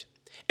saved.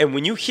 And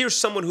when you hear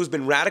someone who's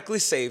been radically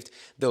saved,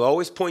 they'll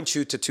always point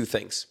you to two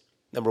things.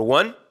 Number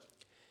one,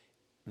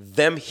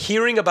 them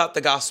hearing about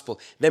the gospel,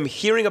 them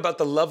hearing about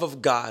the love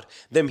of God,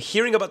 them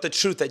hearing about the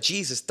truth that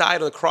Jesus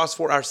died on the cross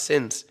for our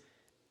sins.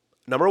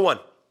 Number one.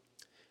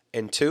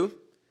 And two,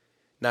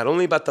 not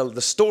only about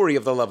the story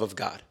of the love of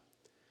God,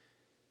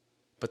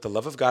 but the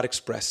love of God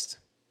expressed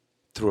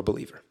through a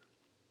believer,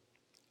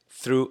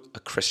 through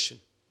a Christian.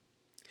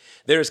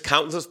 There's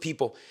countless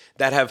people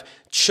that have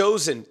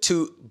chosen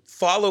to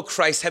follow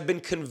Christ, have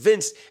been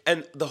convinced,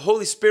 and the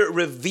Holy Spirit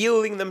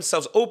revealing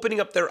themselves, opening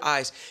up their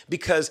eyes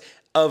because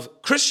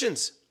of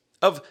Christians,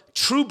 of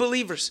true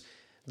believers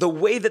the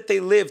way that they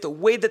live, the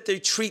way that they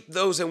treat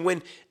those. And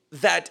when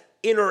that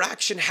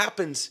interaction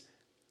happens,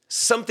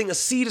 a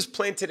seed is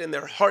planted in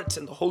their hearts,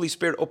 and the Holy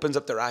Spirit opens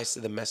up their eyes to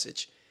the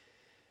message,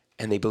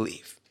 and they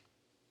believe.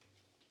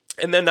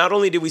 And then not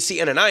only did we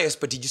see Ananias,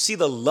 but did you see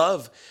the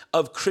love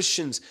of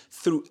Christians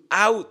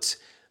throughout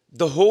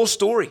the whole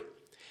story?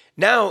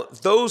 Now,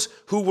 those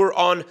who were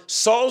on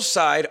Saul's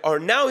side are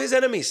now his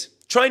enemies,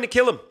 trying to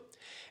kill him.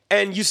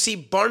 And you see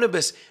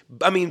Barnabas,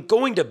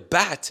 going to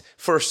bat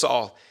for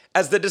Saul,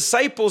 as the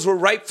disciples were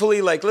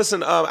rightfully like,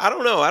 listen, I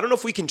don't know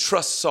if we can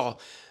trust Saul.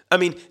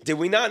 Did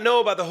we not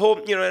know about the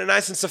whole,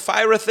 Ananias and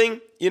Sapphira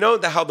thing?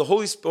 How the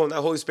Holy Spirit,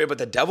 not Holy Spirit, but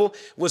the devil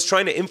was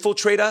trying to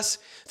infiltrate us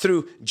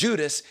through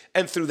Judas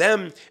and through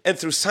them and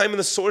through Simon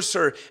the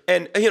sorcerer.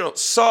 And,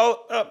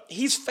 Saul,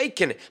 he's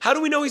faking it. How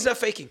do we know he's not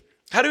faking?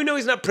 How do we know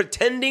he's not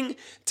pretending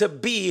to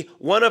be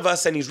one of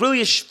us, and he's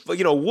really,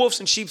 wolves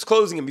in sheep's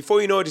clothing, and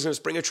before you know it, he's going to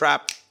spring a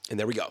trap, and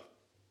there we go.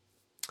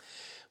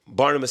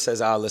 Barnabas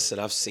says, listen,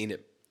 I've seen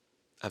it.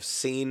 I've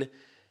seen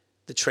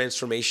the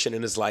transformation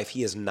in his life.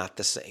 He is not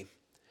the same.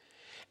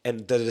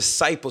 And the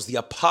disciples, the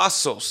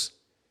apostles,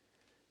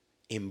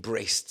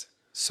 embraced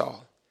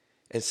Saul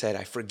and said,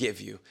 I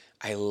forgive you.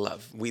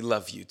 We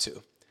love you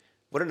too.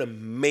 What an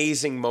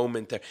amazing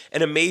moment there.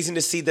 And amazing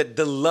to see that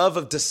the love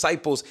of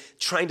disciples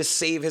trying to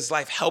save his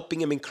life,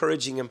 helping him,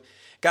 encouraging him.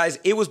 Guys,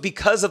 it was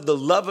because of the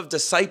love of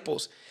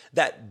disciples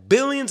that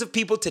billions of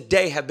people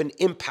today have been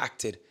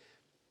impacted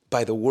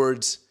by the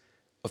words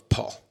of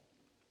Paul.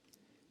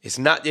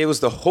 It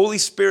was the Holy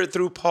Spirit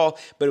through Paul,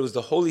 but it was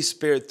the Holy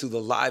Spirit through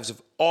the lives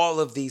of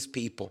all of these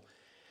people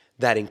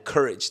that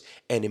encouraged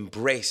and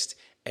embraced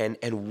and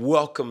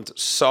welcomed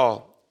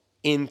Saul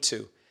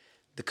into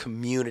the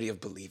community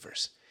of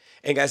believers.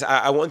 And guys,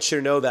 I want you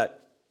to know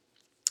that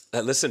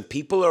listen,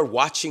 people are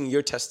watching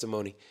your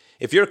testimony.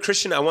 If you're a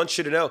Christian, I want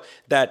you to know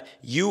that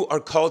you are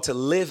called to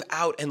live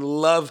out and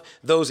love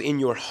those in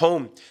your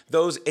home,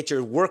 those at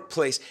your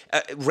workplace,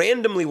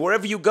 randomly,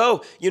 wherever you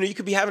go. You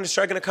could be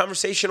striking a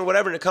conversation or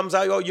whatever, and it comes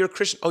out, oh, you're a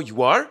Christian. Oh,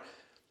 you are?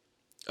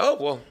 Oh,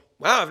 well,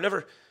 wow, I've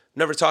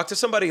never talked to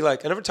somebody I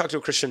never talked to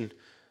a Christian.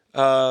 It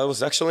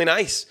was actually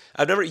nice.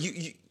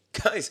 You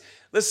guys,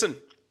 listen,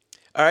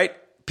 all right?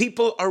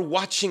 People are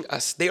watching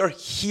us. They are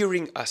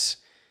hearing us.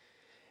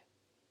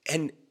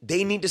 And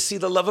they need to see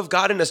the love of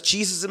God in us.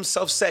 Jesus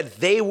himself said,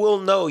 they will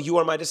know you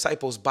are my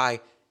disciples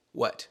by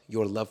what?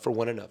 Your love for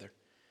one another.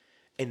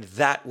 And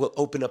that will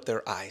open up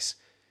their eyes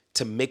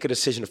to make a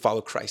decision to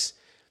follow Christ.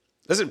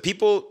 Listen,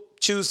 people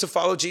choose to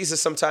follow Jesus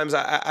sometimes.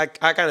 I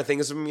kind of think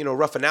it's a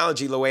rough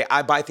analogy the way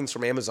I buy things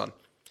from Amazon.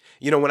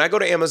 When I go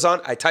to Amazon,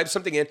 I type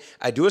something in,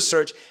 I do a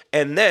search,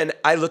 and then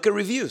I look at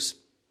reviews.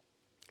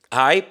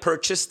 I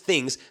purchase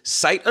things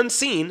sight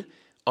unseen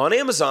on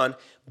Amazon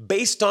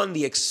based on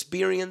the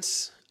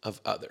experience of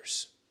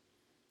others.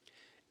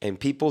 And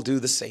people do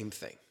the same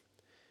thing.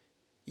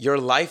 Your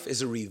life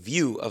is a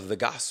review of the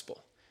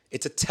gospel.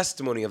 It's a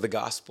testimony of the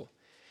gospel.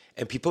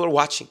 And people are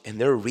watching and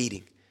they're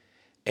reading.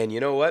 And you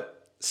know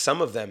what?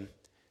 Some of them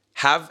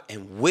have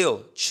and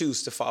will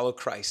choose to follow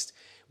Christ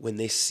when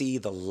they see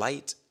the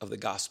light of the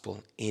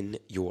gospel in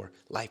your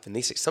life. And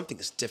they say something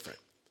is different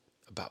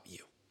about you.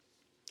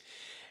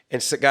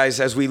 And so, guys,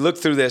 as we look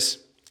through this,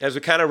 as we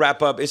kind of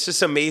wrap up, it's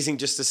just amazing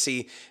just to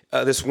see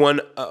this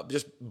one,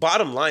 just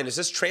bottom line, is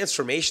this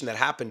transformation that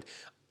happened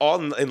all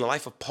in the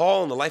life of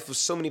Paul and the life of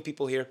so many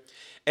people here.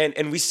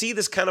 And we see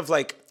this kind of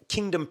like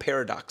kingdom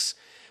paradox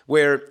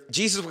where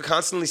Jesus would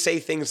constantly say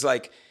things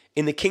like,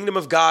 in the kingdom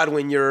of God,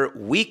 when you're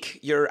weak,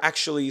 you're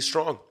actually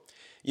strong.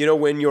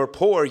 When you're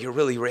poor, you're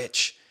really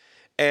rich.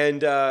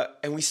 And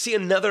we see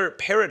another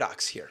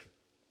paradox here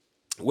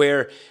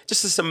where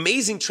just this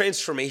amazing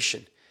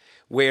transformation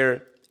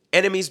where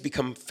enemies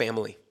become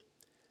family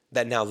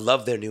that now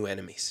love their new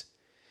enemies.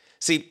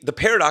 See, the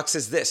paradox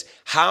is this.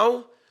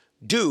 How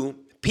do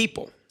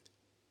people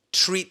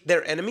treat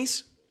their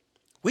enemies?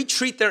 We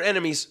treat their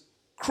enemies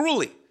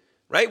cruelly,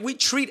 right? We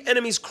treat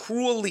enemies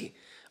cruelly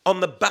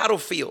on the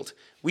battlefield.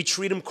 We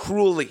treat them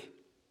cruelly.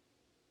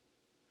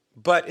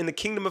 But in the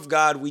kingdom of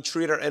God, we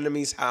treat our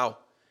enemies how?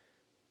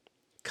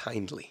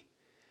 Kindly.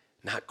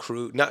 Not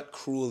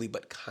cruelly,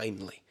 but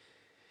kindly.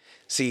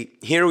 See,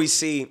 here we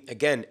see,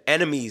 again,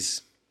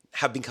 enemies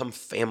have become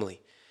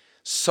family.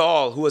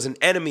 Saul, who was an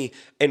enemy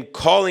and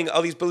calling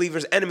all these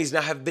believers enemies,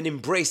 now have been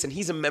embraced, and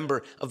he's a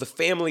member of the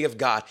family of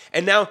God.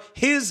 And now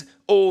his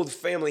old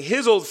family,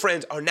 his old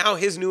friends are now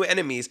his new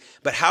enemies.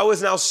 But how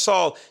is now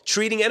Saul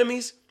treating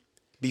enemies?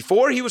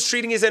 Before, he was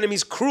treating his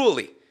enemies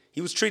cruelly.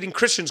 He was treating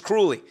Christians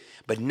cruelly.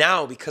 But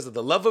now, because of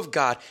the love of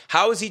God,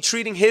 how is he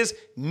treating his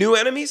new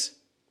enemies?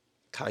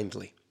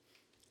 Kindly.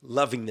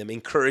 Loving them,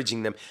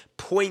 encouraging them,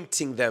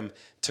 pointing them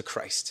to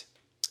Christ.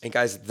 And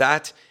guys,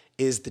 that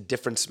is the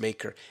difference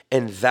maker.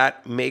 And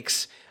that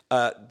makes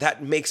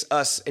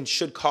us and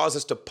should cause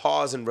us to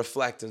pause and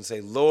reflect and say,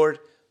 Lord,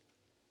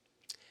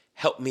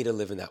 help me to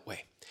live in that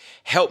way.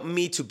 Help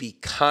me to be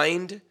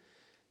kind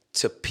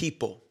to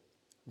people,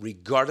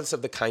 regardless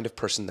of the kind of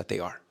person that they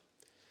are.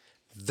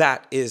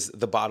 That is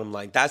the bottom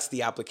line. That's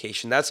the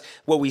application. That's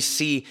what we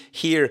see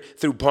here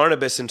through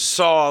Barnabas and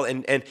Saul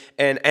and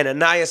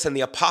Ananias and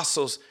the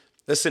apostles.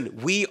 Listen,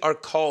 we are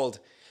called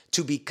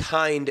to be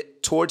kind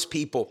towards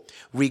people,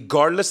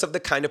 regardless of the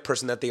kind of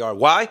person that they are.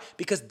 Why?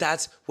 Because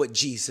that's what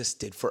Jesus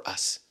did for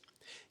us.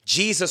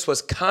 Jesus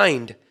was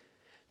kind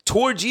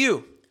towards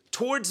you,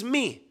 towards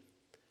me,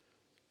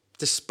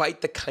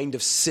 despite the kind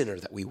of sinner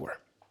that we were.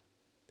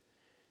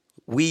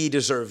 We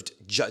deserved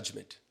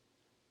judgment,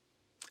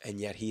 and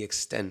yet he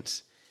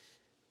extends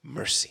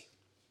mercy.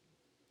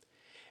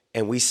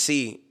 And we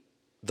see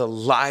the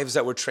lives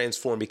that were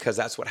transformed because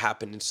that's what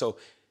happened. And so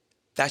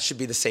that should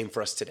be the same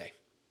for us today.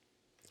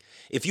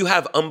 If you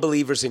have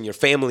unbelievers in your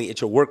family,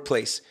 at your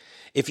workplace,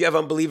 if you have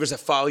unbelievers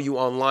that follow you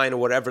online or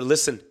whatever,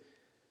 listen,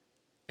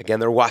 again,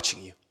 they're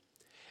watching you.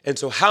 And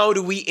so how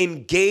do we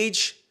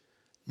engage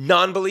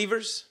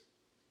non-believers?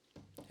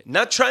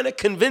 Not trying to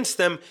convince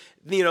them,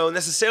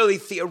 necessarily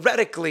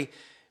theoretically,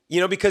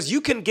 because you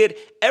can get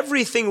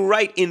everything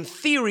right in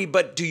theory,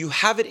 but do you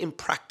have it in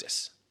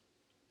practice?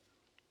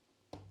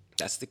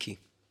 That's the key.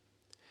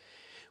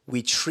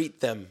 We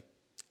treat them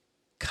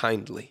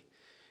kindly.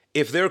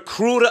 If they're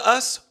cruel to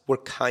us, we're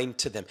kind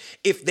to them.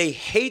 If they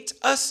hate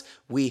us,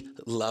 we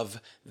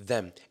love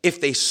them. If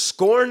they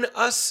scorn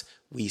us,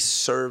 we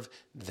serve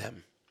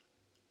them.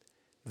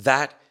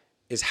 That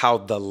is how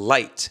the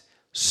light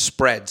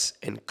spreads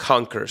and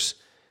conquers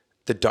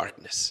the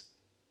darkness.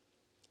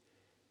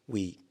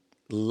 We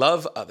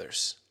love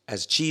others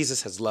as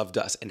Jesus has loved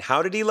us. And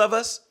how did he love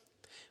us?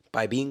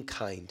 By being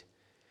kind,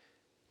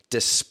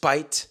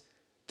 despite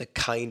the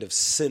kind of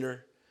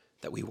sinner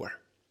that we were.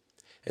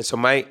 And so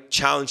my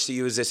challenge to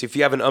you is this: if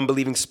you have an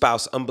unbelieving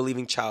spouse,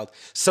 unbelieving child,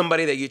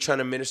 somebody that you're trying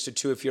to minister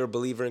to, if you're a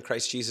believer in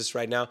Christ Jesus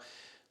right now,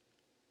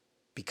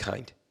 be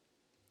kind.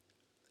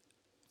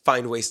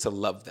 Find ways to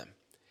love them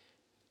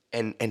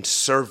and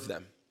serve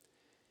them.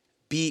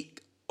 Be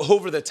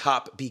over the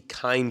top, be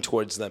kind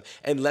towards them,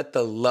 and let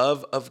the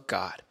love of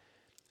God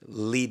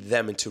lead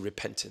them into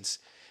repentance.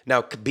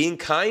 Now, being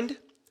kind,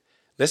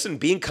 listen,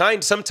 being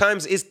kind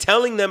sometimes is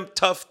telling them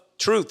tough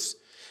truths.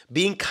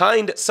 Being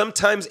kind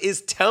sometimes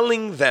is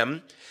telling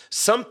them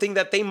something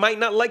that they might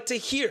not like to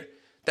hear,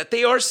 that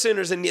they are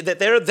sinners and that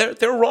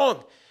they're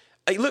wrong.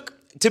 Look,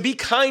 to be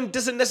kind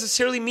doesn't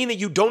necessarily mean that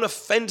you don't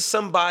offend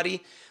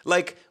somebody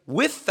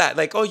with that.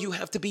 Oh, you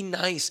have to be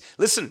nice.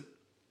 Listen,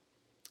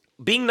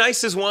 being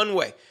nice is one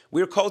way.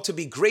 We're called to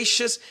be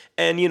gracious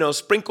and,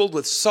 sprinkled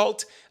with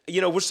salt.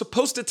 We're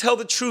supposed to tell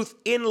the truth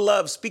in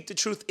love, speak the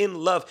truth in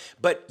love,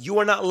 but you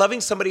are not loving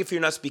somebody if you're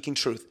not speaking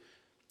truth.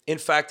 In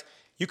fact,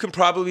 you can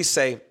probably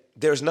say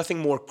there's nothing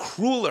more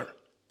crueler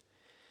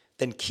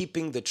than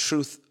keeping the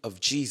truth of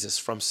Jesus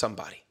from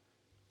somebody.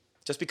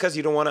 Just because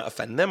you don't want to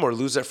offend them or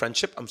lose their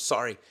friendship, I'm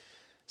sorry.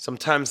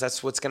 Sometimes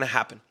that's what's going to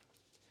happen.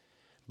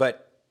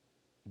 But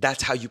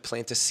that's how you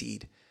plant a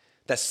seed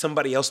that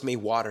somebody else may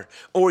water.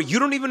 Or you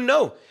don't even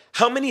know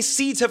how many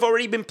seeds have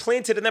already been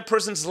planted in that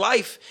person's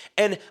life.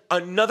 And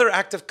another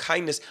act of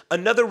kindness,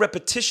 another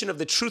repetition of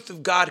the truth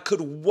of God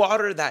could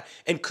water that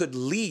and could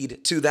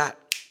lead to that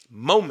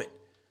moment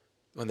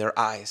when their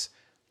eyes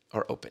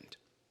are opened.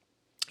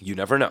 You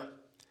never know.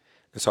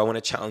 And so I want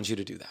to challenge you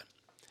to do that.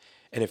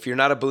 And if you're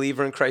not a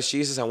believer in Christ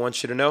Jesus, I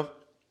want you to know,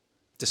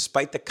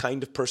 despite the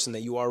kind of person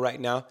that you are right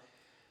now,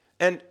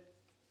 and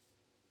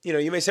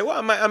you may say, well,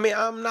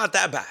 I'm not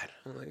that bad.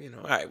 I'm like,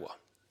 all right, well,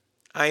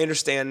 I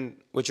understand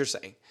what you're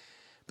saying.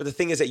 But the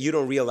thing is that you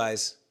don't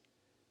realize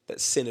that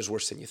sin is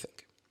worse than you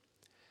think.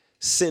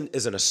 Sin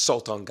is an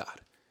assault on God.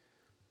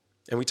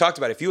 And we talked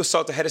about it. If you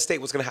assault the head of state,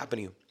 what's going to happen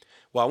to you?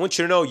 Well, I want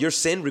you to know your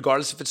sin,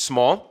 regardless if it's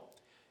small,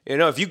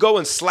 if you go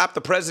and slap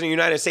the president of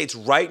the United States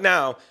right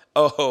now,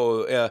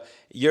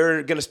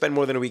 you're going to spend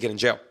more than a weekend in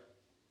jail.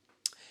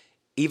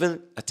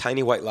 Even a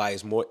tiny white lie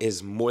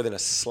is more than a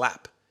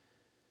slap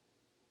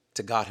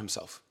to God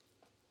himself.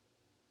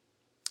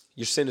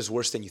 Your sin is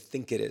worse than you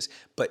think it is,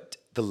 but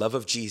the love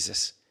of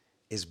Jesus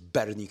is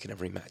better than you can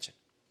ever imagine.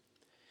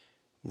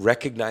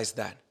 Recognize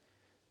that.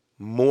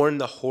 Mourn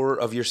the horror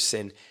of your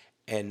sin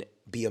and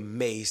be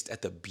amazed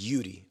at the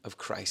beauty of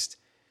Christ.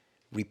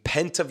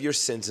 Repent of your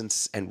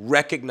sins and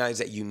recognize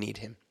that you need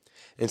him.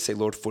 And say,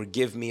 Lord,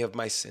 forgive me of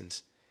my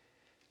sins.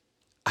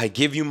 I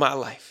give you my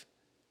life.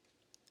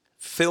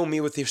 Fill me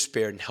with your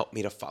spirit and help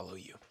me to follow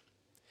you.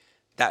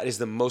 That is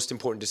the most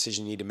important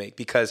decision you need to make,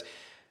 because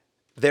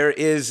there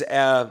is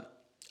a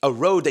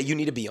road that you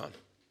need to be on.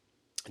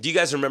 Do you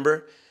guys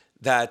remember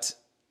that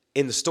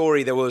in the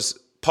story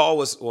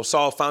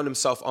Saul found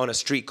himself on a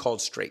street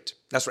called Straight.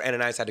 That's where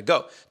Ananias had to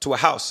go, to a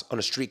house on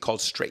a street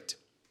called Straight.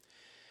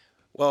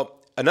 Well,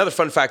 another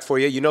fun fact for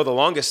you, the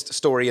longest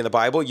story in the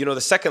Bible,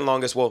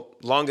 the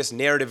longest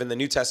narrative in the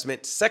New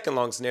Testament, second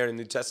longest narrative in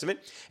the New Testament.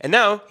 And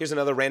now, here's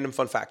another random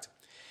fun fact.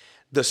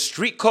 The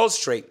street called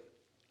Straight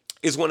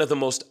is one of the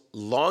most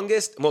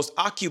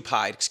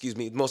occupied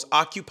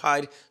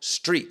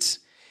streets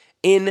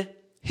in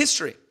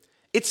history.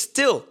 It's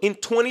still, in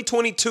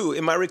 2022,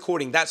 in my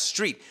recording, that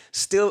street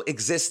still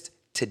exists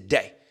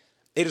today.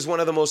 It is one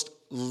of the most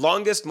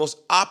longest, most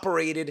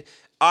operated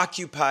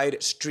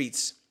occupied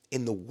streets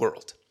in the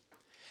world.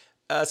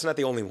 It's not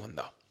the only one,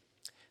 though.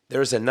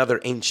 There's another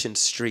ancient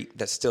street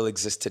that still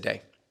exists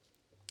today,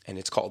 and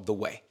it's called the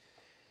Way.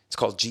 It's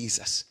called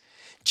Jesus.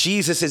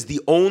 Jesus is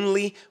the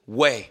only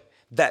way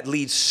that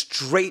leads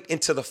straight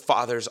into the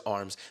Father's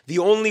arms. The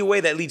only way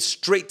that leads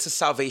straight to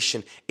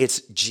salvation,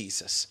 it's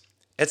Jesus.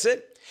 That's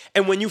it.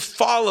 And when you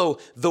follow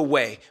the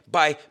way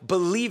by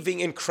believing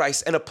in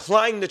Christ and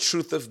applying the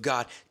truth of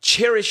God,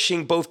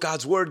 cherishing both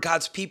God's word,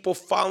 God's people,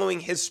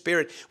 following his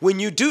spirit, when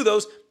you do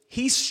those,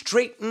 he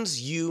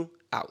straightens you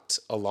out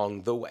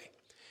along the way.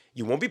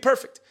 You won't be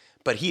perfect,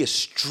 but he is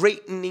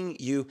straightening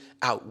you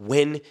out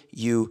when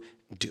you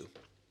do.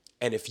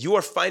 And if you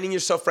are finding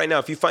yourself right now,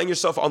 if you find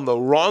yourself on the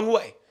wrong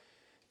way,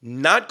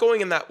 not going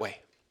in that way,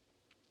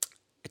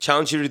 I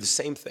challenge you to do the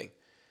same thing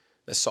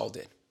that Saul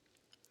did.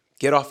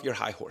 Get off your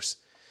high horse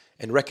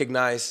and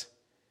recognize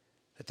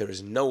that there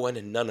is no one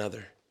and none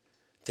other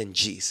than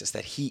Jesus,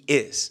 that he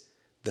is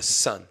the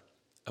Son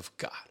of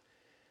God,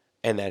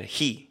 and that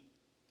he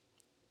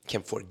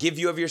can forgive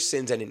you of your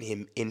sins, and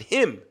in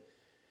him,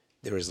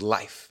 there is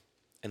life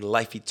and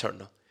life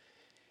eternal.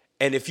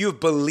 And if you've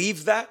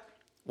believed that,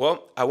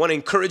 well, I want to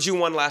encourage you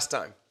one last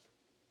time.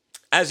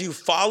 As you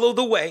follow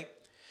the way,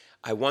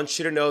 I want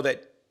you to know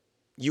that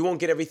you won't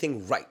get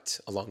everything right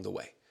along the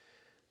way.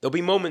 There'll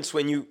be moments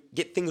when you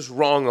get things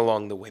wrong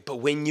along the way, but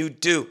when you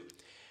do,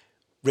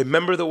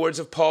 remember the words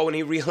of Paul when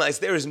he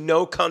realized there is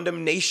no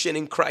condemnation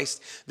in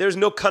Christ. There's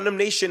no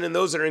condemnation in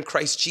those that are in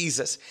Christ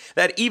Jesus.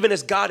 That even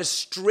as God is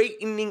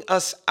straightening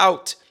us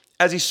out,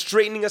 as he's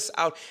straightening us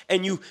out,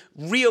 and you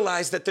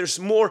realize that there's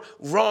more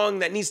wrong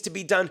that needs to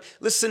be done,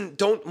 listen,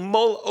 don't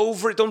mull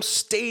over it. Don't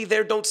stay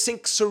there. Don't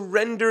sink.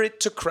 Surrender it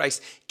to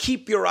Christ.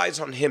 Keep your eyes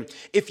on him.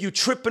 If you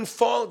trip and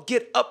fall,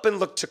 get up and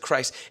look to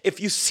Christ. If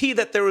you see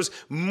that there is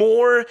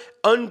more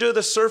under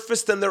the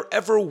surface than there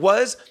ever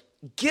was,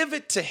 give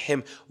it to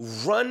him.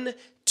 Run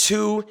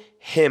to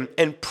him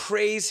and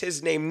praise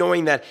his name,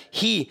 knowing that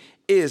he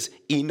is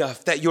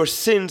enough, that your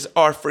sins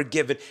are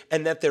forgiven,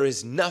 and that there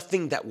is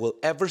nothing that will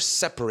ever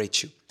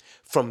separate you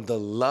from the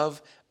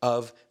love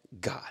of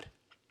God.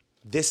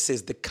 This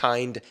is the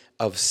kind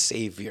of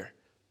Savior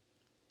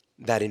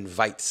that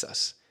invites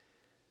us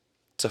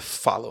to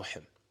follow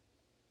him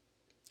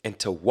and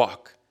to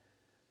walk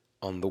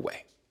on the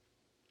way.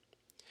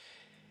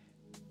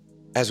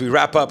 As we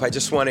wrap up, I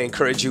just want to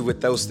encourage you with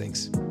those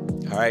things.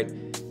 All right?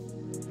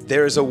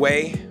 There is a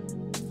way,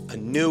 a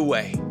new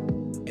way.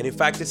 And in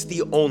fact, it's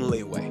the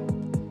only way.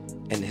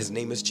 And his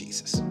name is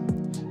Jesus.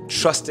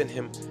 Trust in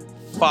him,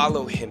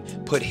 follow him,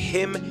 put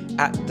him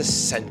at the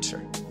center.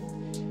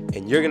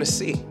 And you're going to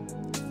see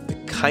the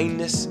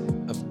kindness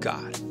of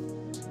God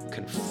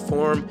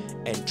conform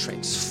and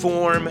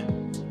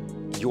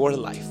transform your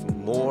life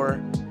more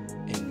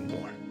and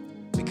more.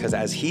 Because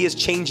as he is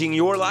changing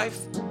your life,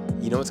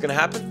 you know what's going to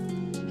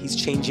happen? He's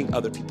changing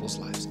other people's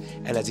lives.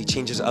 And as he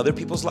changes other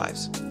people's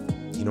lives,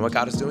 you know what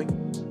God is doing?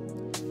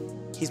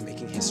 He's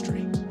making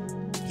history.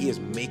 He is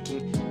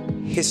making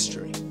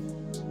history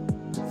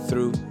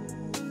through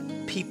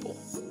people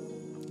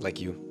like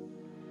you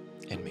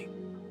and me.